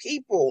and to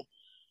people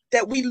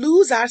that we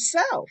lose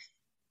ourselves.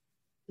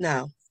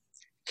 No,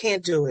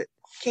 can't do it.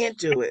 Can't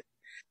do it.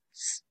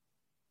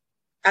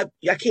 I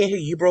can't hear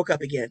you. You broke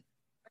up again.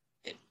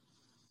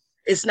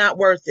 It's not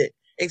worth it.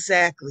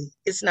 Exactly.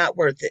 It's not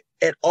worth it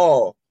at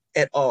all.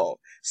 At all.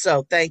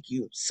 So thank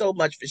you so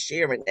much for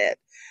sharing that.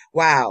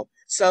 Wow.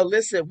 So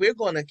listen, we're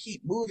going to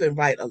keep moving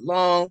right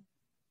along.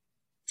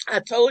 I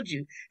told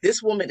you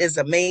this woman is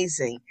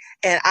amazing.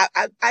 And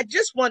I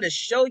just want to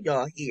show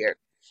y'all here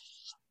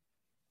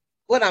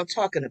what I'm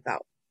talking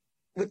about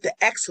with the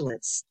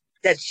excellence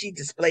that she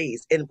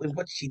displays and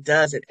what she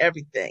does and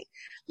everything.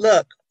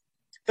 Look,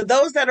 for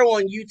those that are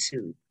on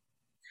YouTube,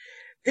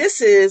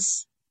 this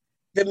is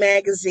the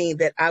magazine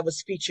that I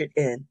was featured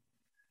in.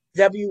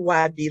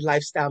 WYB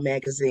Lifestyle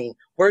Magazine,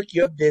 Work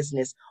Your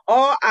Business,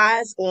 All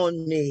Eyes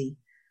on Me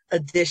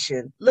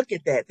edition. Look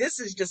at that.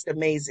 This is just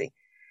amazing.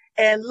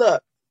 And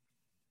look,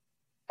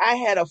 I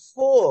had a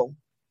full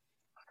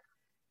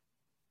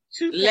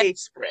two-page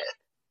spread.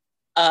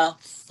 A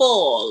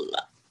full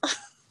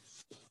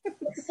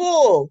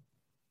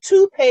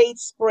Two-page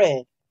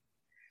spread.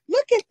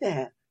 Look at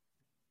that.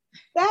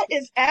 That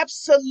is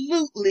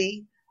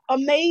absolutely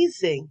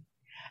amazing.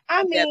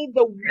 I mean,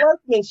 the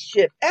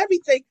workmanship,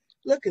 everything.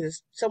 Look at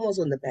this. Someone's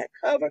on the back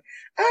cover.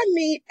 I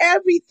mean,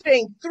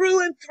 everything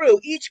through and through.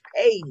 Each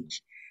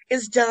page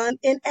is done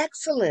in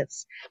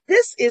excellence.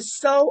 This is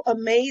so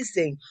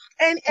amazing.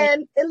 And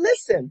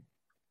listen,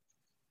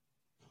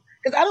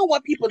 because I don't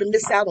want people to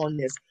miss out on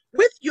this.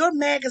 With your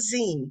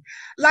magazine,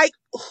 like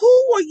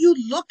who are you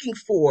looking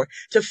for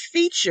to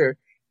feature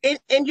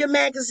in your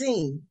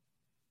magazine?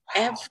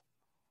 every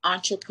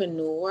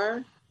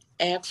entrepreneur,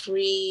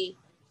 every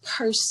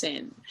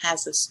person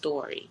has a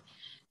story.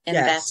 And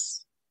that's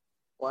Yes.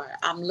 where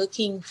I'm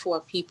looking for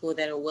people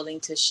that are willing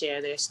to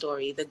share their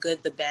story, the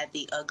good, the bad,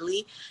 the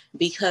ugly.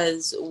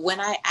 Because when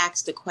I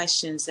ask the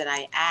questions that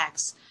I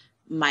ask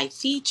my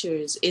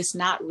features, it's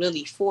not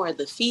really for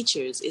the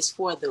features, it's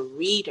for the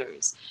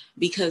readers.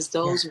 Because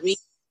those readers, Yes.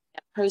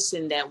 that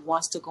person that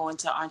wants to go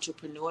into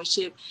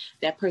entrepreneurship,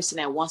 that person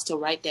that wants to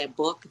write that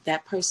book,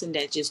 that person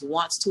that just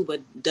wants to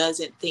but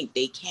doesn't think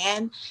they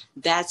can,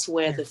 that's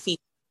where the Yes.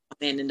 features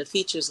come in. And the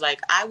features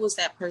like, I was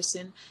that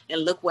person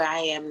and look where I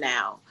am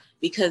now.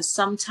 Because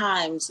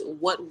sometimes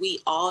what we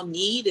all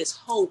need is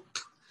hope.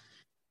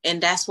 And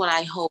that's what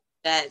I hope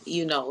that,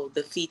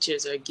 the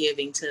features are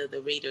giving to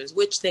the readers,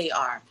 which they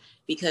are.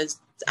 Because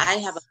I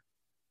have Yes.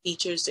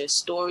 features, their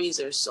stories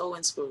are so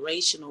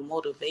inspirational,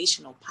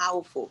 motivational,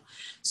 powerful.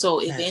 So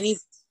if anybody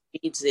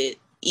Yes. reads it,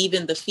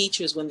 even the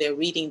features, when they're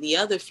reading the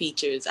other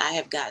features, I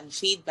have gotten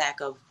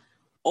feedback of,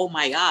 oh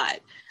my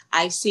God,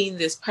 I've seen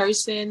this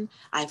person,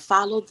 I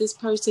followed this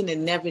person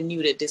and never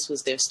knew that this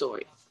was their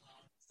story.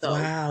 So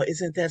Wow,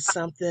 isn't that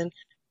something?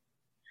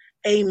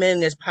 Amen.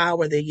 There's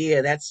power there.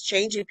 Yeah, that's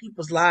changing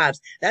people's lives.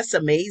 That's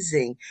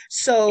amazing.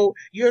 So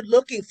you're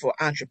looking for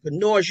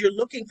entrepreneurs. You're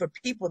looking for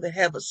people that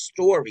have a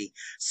story.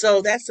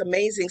 So that's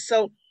amazing.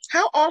 So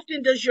how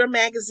often does your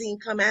magazine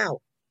come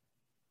out?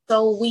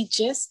 So we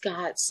just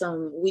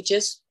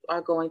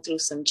are going through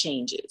some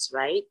changes,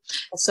 right?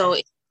 So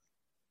Okay.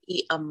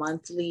 a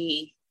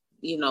monthly,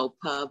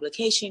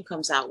 publication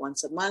comes out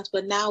once a month,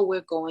 but now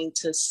we're going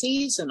to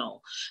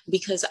seasonal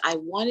because I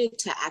wanted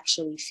to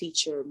actually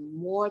feature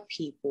more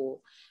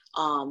people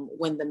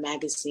when the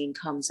magazine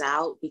comes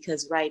out,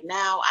 because right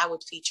now I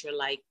would feature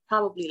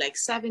probably like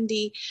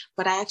 70,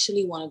 but I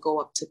actually want to go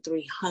up to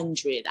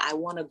 300. I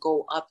want to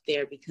go up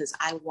there because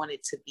I want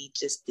it to be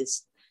just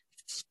this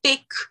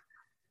thick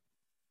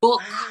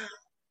book, Wow.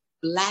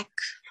 black.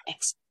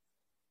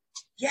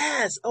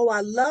 Yes. Oh,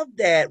 I love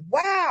that.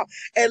 Wow.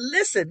 And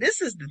listen,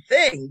 this is the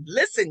thing.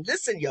 Listen,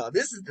 y'all.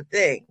 This is the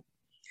thing.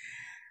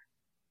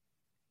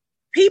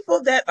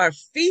 People that are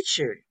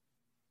featured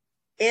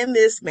in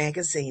this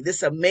magazine,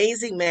 this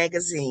amazing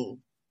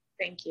magazine,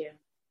 Thank you.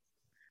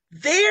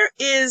 there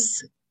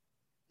is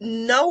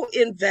no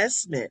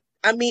investment.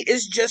 I mean,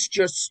 it's just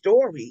your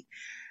story.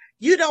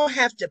 You don't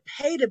have to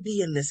pay to be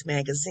in this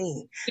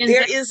magazine.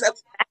 There Invest. is a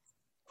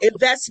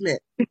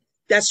investment.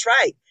 That's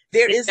right.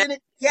 There is an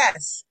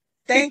yes.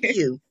 Thank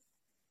you.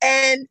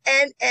 And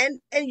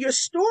your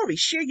story.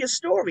 Share your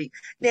story.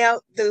 Now,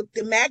 the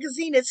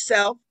magazine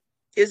itself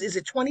is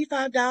it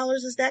 $25?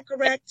 Is that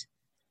correct?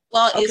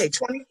 Well, Okay, it's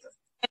 20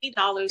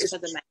 $20 is for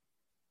the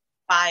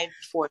 5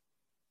 for.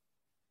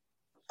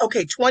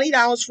 Okay,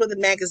 $20 for the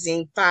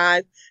magazine,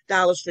 $5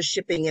 for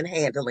shipping and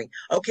handling.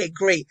 Okay,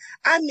 great.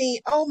 I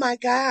mean, oh my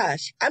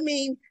gosh. I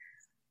mean,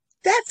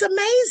 that's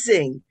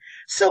amazing.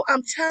 So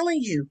I'm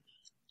telling you,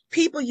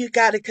 people, you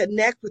got to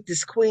connect with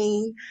this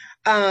queen,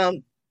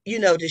 um,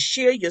 to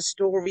share your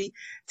story,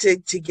 to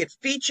get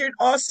featured,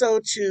 also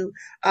to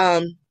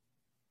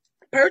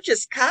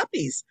purchase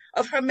copies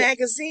of her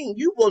magazine.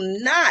 You will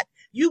not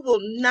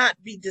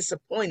be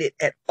disappointed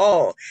at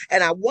all.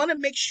 And I want to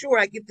make sure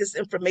I get this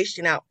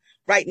information out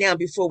right now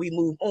before we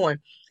move on.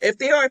 If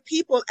there are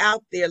people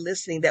out there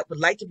listening that would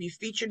like to be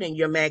featured in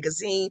your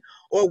magazine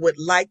or would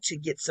like to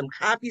get some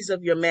copies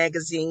of your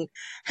magazine,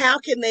 how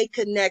can they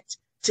connect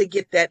to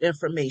get that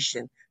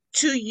information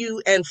to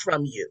you and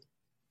from you?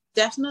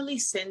 Definitely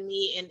send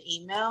me an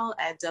email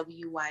at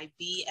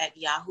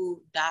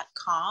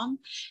wyb@yahoo.com,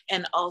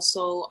 and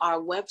also our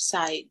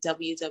website,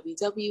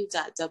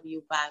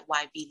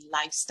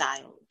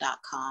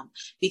 www.wyblifestyle.com,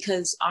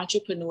 because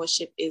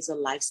entrepreneurship is a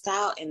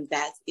lifestyle, and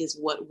that is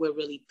what we're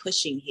really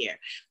pushing here.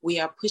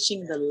 We are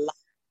pushing the life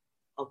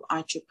of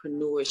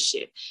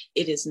entrepreneurship.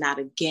 It is not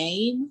a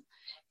game.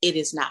 It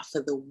is not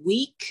for the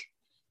weak,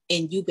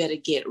 and you better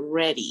get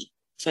ready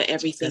for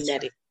everything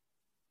that is.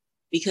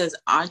 Because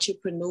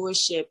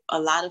entrepreneurship, a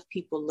lot of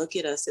people look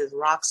at us as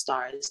rock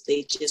stars.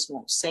 They just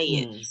won't say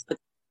it, but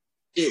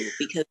they do,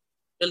 because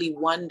they really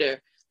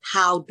wonder,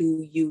 how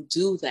do you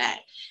do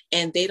that?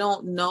 And they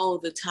don't know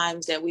the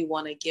times that we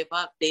want to give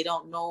up. They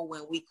don't know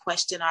when we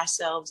question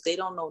ourselves. They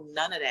don't know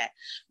none of that.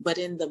 But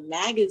in the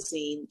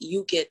magazine,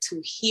 you get to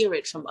hear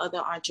it from other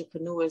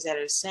entrepreneurs that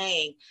are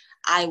saying,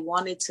 I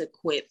wanted to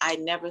quit. I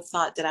never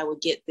thought that I would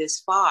get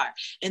this far.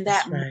 And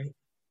that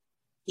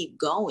keep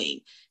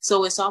going.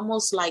 So it's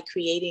almost like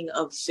creating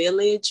a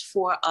village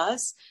for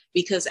us,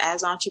 because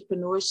as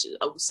entrepreneurs,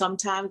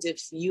 sometimes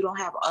if you don't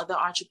have other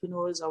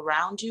entrepreneurs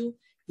around you,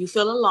 you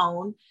feel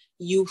alone,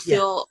 you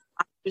feel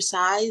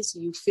ostracized,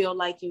 you feel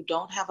like you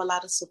don't have a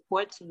lot of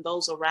support from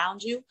those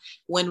around you,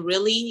 when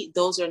really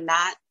those are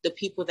not the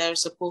people that are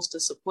supposed to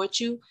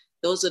support you.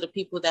 Those are the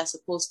people that's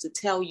supposed to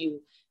tell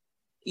you,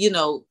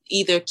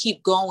 either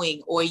keep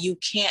going or you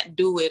can't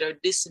do it or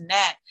this and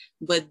that.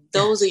 But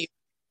those are your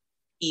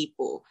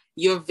people,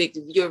 your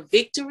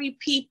victory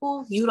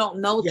people. You don't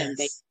know them.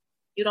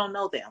 You don't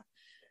know them,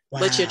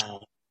 but you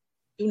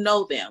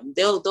know them.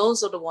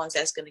 Those are the ones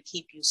that's going to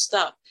keep you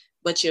stuck.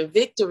 But your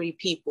victory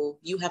people,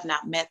 you have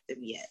not met them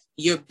yet.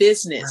 Your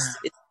business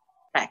is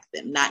attract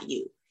them, not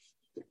you.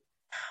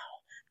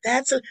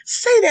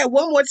 Say that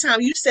one more time.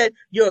 You said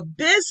your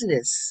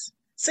business.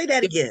 Say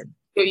that again.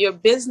 Your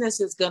business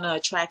is going to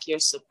attract your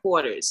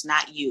supporters,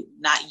 not you,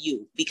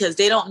 because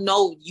they don't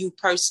know you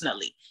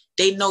personally.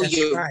 They know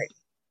you. Right.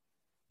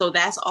 So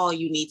that's all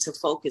you need to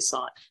focus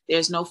on.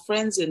 There's no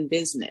friends in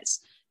business.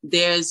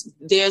 There's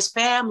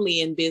family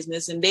in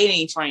business, and they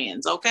ain't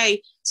friends.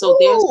 Okay. So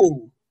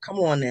come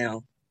on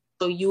now.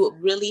 So you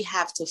really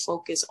have to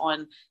focus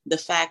on the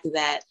fact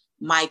that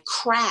my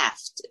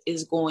craft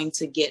is going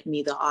to get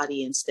me the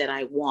audience that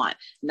I want,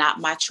 not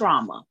my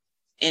trauma.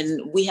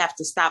 And we have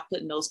to stop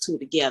putting those two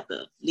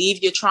together.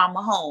 Leave your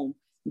trauma home,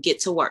 get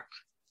to work.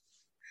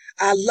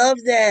 I love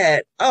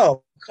that.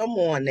 Oh, come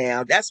on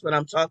now. That's what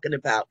I'm talking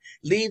about.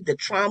 Leave the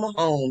trauma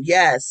home.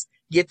 Yes.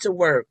 Get to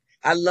work.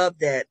 I love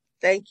that.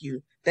 Thank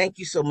you. Thank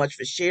you so much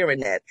for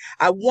sharing that.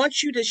 I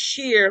want you to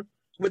share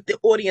with the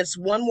audience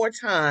one more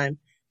time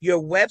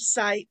your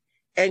website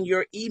and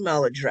your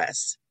email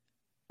address.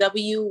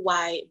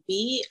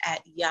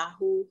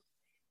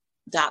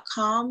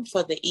 wyb@yahoo.com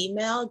for the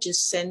email.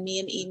 Just send me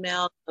an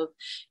email of,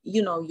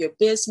 your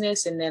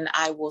business, and then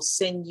I will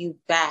send you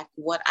back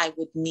what I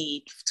would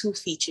need to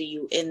feature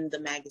you in the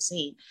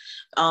magazine.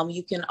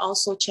 You can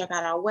also check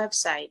out our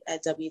website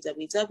at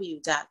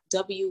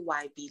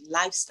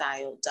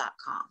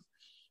www.wyblifestyle.com.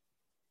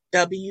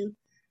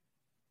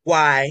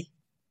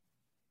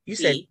 You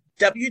said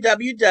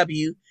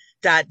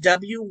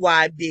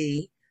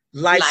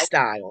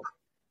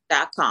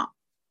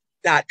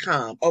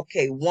www.wyblifestyle.com.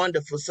 Okay,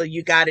 wonderful. So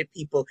you got it,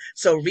 people.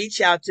 So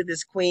reach out to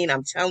this queen.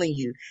 I'm telling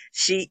you,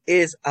 she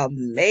is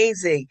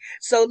amazing.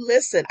 So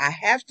listen, I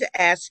have to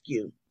ask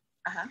you,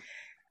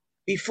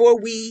 before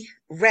we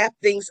wrap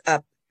things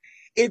up,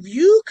 if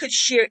you could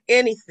share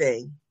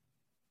anything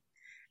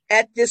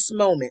at this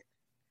moment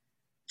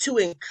to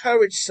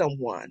encourage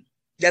someone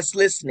that's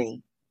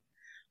listening,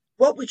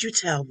 what would you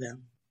tell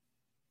them?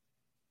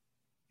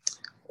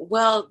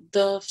 Well,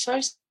 the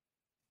first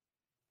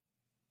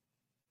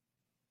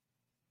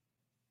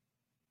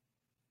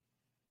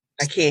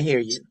I can't hear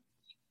you.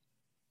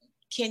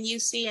 Can you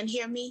see and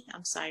hear me?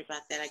 I'm sorry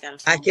about that. I got a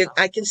phone call.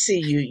 I can see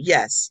you.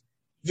 Yes.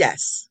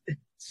 Yes.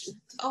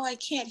 Oh, I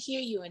can't hear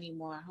you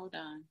anymore. Hold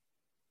on.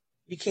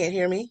 You can't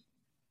hear me?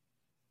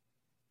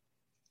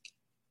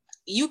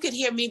 You could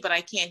hear me, but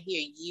I can't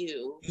hear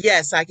you.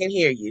 Yes, I can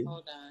hear you.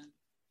 Hold on.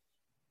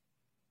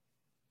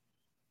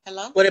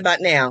 Hello? What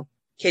about now?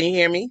 Can you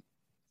hear me?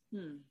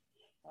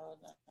 Hold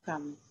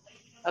on.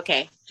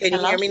 Okay. Can you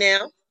hear me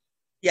now?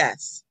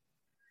 Yes.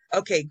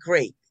 Okay,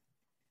 great.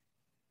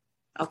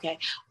 Okay.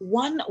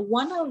 One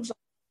of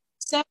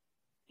several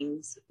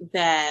things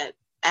that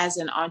as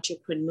an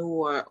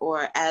entrepreneur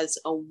or as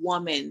a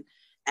woman,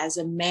 as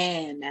a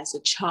man, as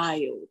a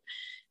child,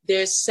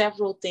 there's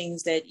several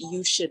things that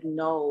you should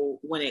know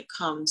when it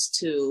comes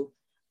to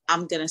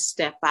I'm going to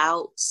step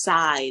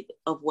outside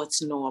of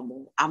what's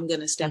normal. I'm going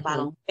to step out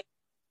on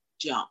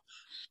jump.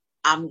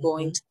 I'm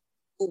going to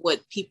do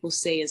what people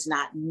say is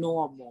not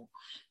normal.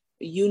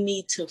 You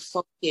need to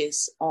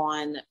focus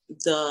on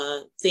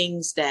the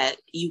things that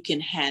you can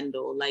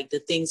handle, like the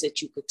things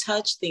that you could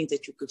touch, things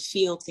that you could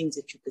feel, things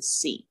that you could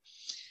see.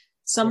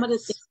 Some of the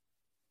things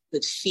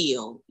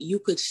you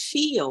could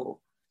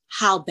feel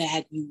how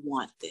bad you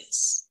want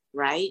this,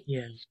 right?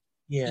 Yeah.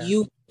 Yeah.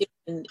 You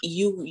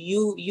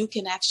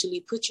can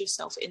actually put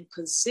yourself in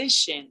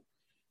position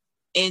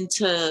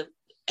into,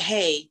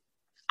 hey,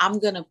 I'm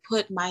going to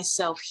put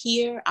myself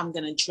here. I'm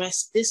going to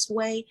dress this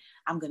way.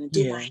 I'm going to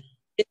do my hair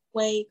this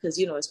way. Because,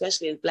 you know,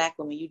 especially as Black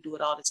women, you do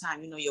it all the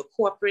time. You know, your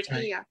corporate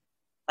hair,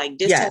 like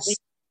this type of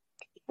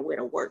hair, wear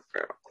to work,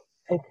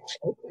 girl.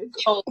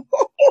 So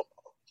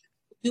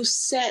you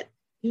set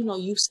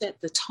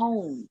the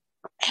tone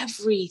for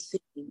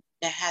everything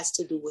that has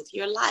to do with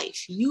your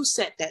life. You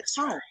set that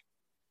tone.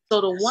 So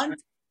the one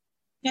thing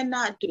you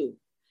cannot do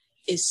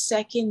is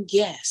second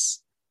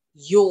guess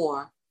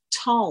your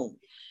tone.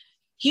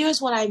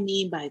 Here's what I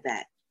mean by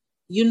that.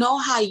 You know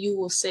how you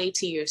will say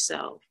to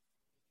yourself,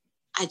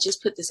 I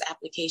just put this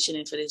application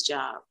in for this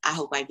job. I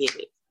hope I get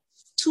it.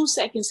 2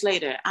 seconds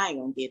later, I ain't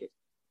gonna get it.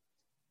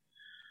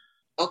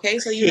 Okay,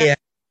 so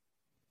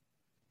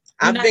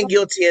I've been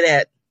guilty of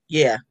that.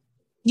 Yeah.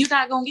 You're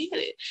not gonna get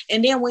it.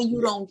 And then when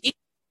you don't get it,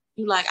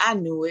 you're like, I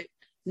knew it.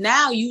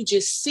 Now you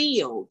just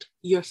sealed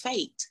your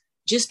fate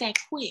just that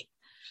quick.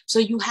 So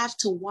you have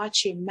to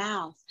watch your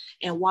mouth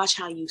and watch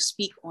how you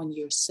speak on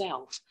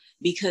yourself,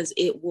 because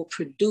it will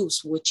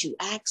produce what you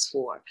ask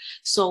for.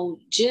 So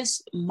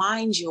just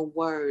mind your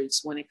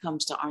words when it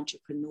comes to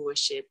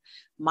entrepreneurship.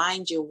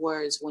 Mind your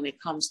words when it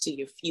comes to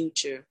your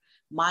future.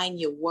 Mind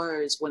your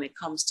words when it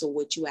comes to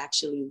what you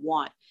actually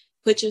want.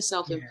 Put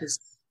yourself in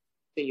position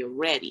so you're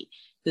ready.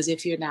 Because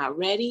if you're not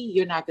ready,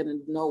 you're not going to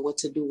know what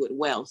to do with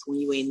wealth when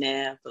you ain't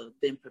never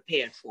been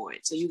prepared for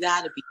it. So you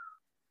got to be.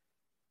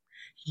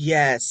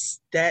 Yes,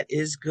 that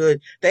is good.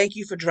 Thank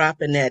you for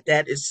dropping that.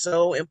 That is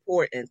so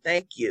important.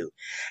 Thank you.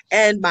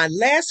 And my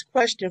last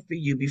question for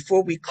you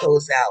before we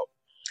close out.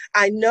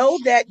 I know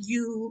that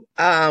you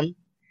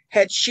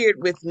had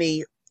shared with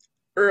me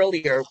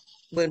earlier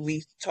when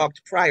we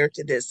talked prior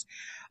to this.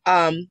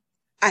 I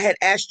had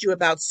asked you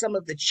about some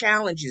of the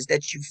challenges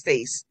that you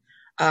face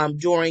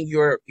during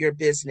your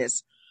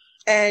business.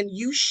 And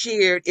you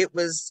shared it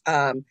was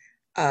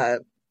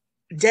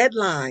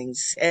deadlines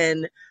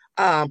and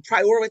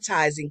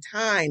prioritizing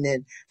time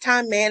and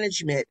time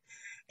management.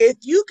 If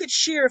you could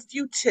share a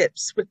few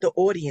tips with the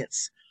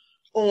audience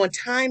on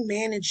time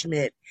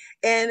management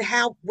and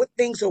what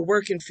things are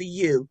working for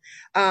you,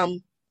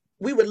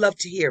 we would love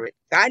to hear it.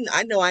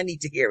 I know I need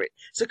to hear it.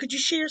 So could you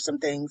share some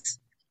things?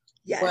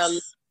 Yes.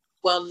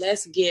 Well,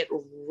 let's get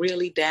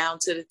really down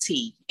to the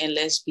T and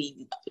let's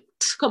be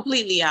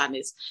completely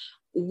honest.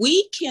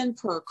 We can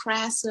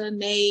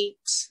procrastinate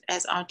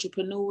as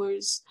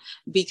entrepreneurs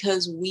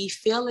because we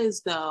feel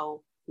as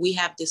though we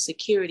have the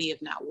security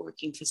of not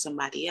working for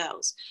somebody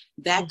else.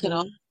 That could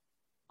also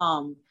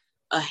become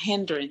a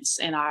hindrance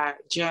in our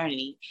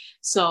journey.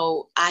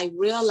 So I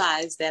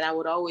realized that I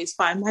would always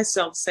find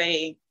myself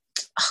saying,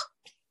 oh,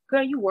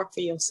 girl, you work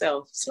for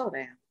yourself. Slow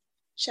down.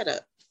 Shut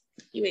up.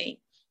 You ain't.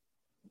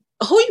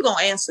 Who you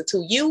gonna answer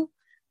to? You?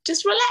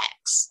 Just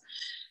relax.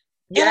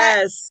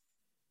 Yes.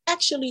 I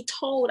actually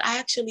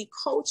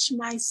coached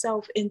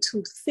myself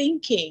into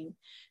thinking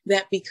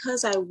that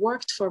because I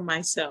worked for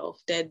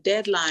myself, that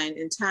deadline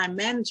and time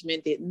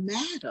management didn't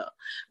matter.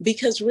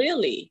 Because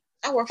really,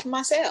 I work for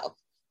myself.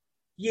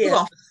 Yeah. You're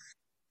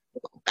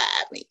gonna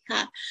buy me,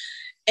 huh?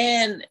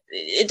 And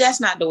that's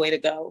not the way to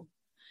go.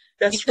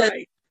 That's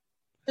right.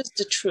 That's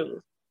the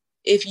truth.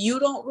 If you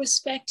don't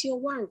respect your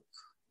work,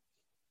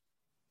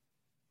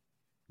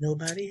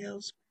 nobody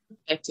else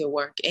respect your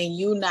work, and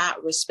you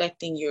not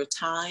respecting your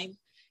time,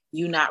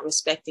 you not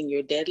respecting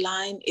your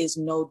deadline is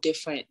no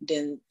different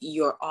than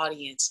your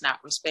audience not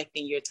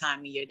respecting your time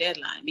and your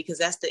deadline, because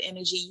that's the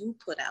energy you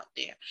put out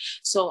there.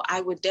 So I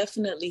would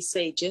definitely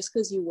say, just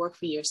because you work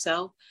for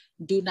yourself,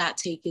 do not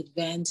take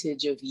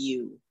advantage of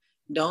you.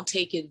 Don't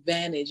take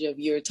advantage of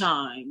your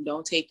time.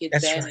 Don't take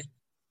advantage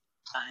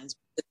of times.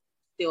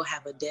 Still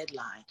have a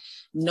deadline.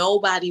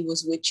 Nobody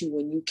was with you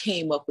when you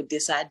came up with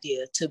this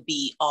idea to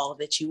be all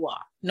that you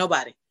are.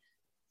 Nobody.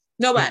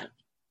 Yeah.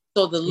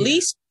 So the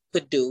least you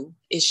could do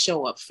is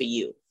show up for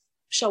you.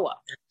 Show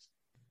up.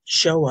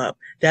 Show up.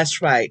 That's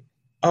right.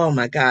 Oh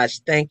my gosh.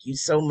 Thank you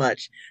so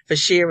much for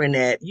sharing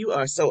that. You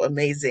are so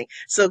amazing.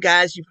 So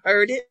guys, you've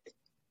heard it.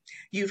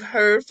 You've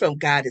heard from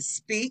Goddess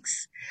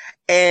Speaks,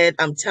 and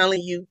I'm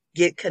telling you,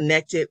 get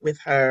connected with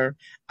her.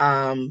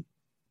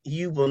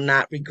 You will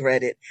not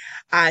regret it.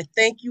 I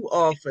thank you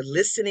all for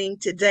listening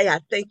today. I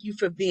thank you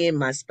for being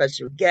my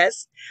special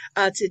guest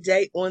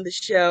today on the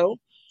show.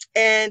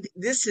 And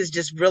this has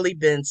just really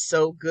been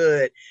so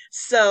good.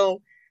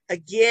 So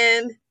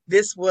again,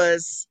 this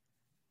was,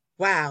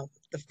 wow,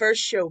 the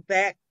first show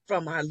back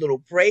from our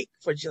little break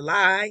for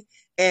July.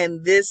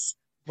 And this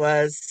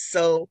was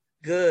so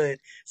good.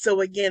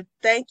 So again,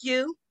 thank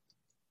you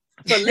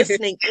for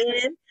listening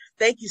in.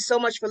 Thank you so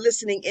much for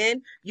listening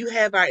in. You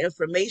have our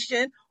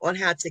information on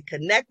how to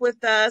connect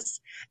with us.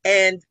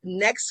 And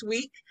next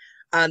week,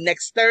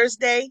 next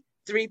Thursday,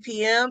 3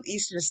 p.m.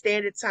 Eastern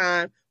Standard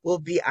Time will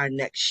be our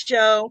next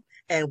show.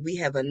 And we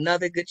have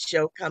another good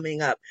show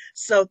coming up.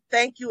 So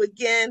thank you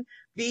again.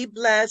 Be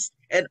blessed.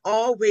 And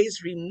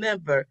always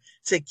remember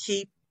to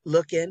keep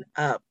looking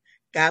up.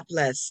 God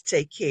bless.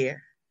 Take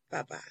care.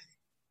 Bye-bye.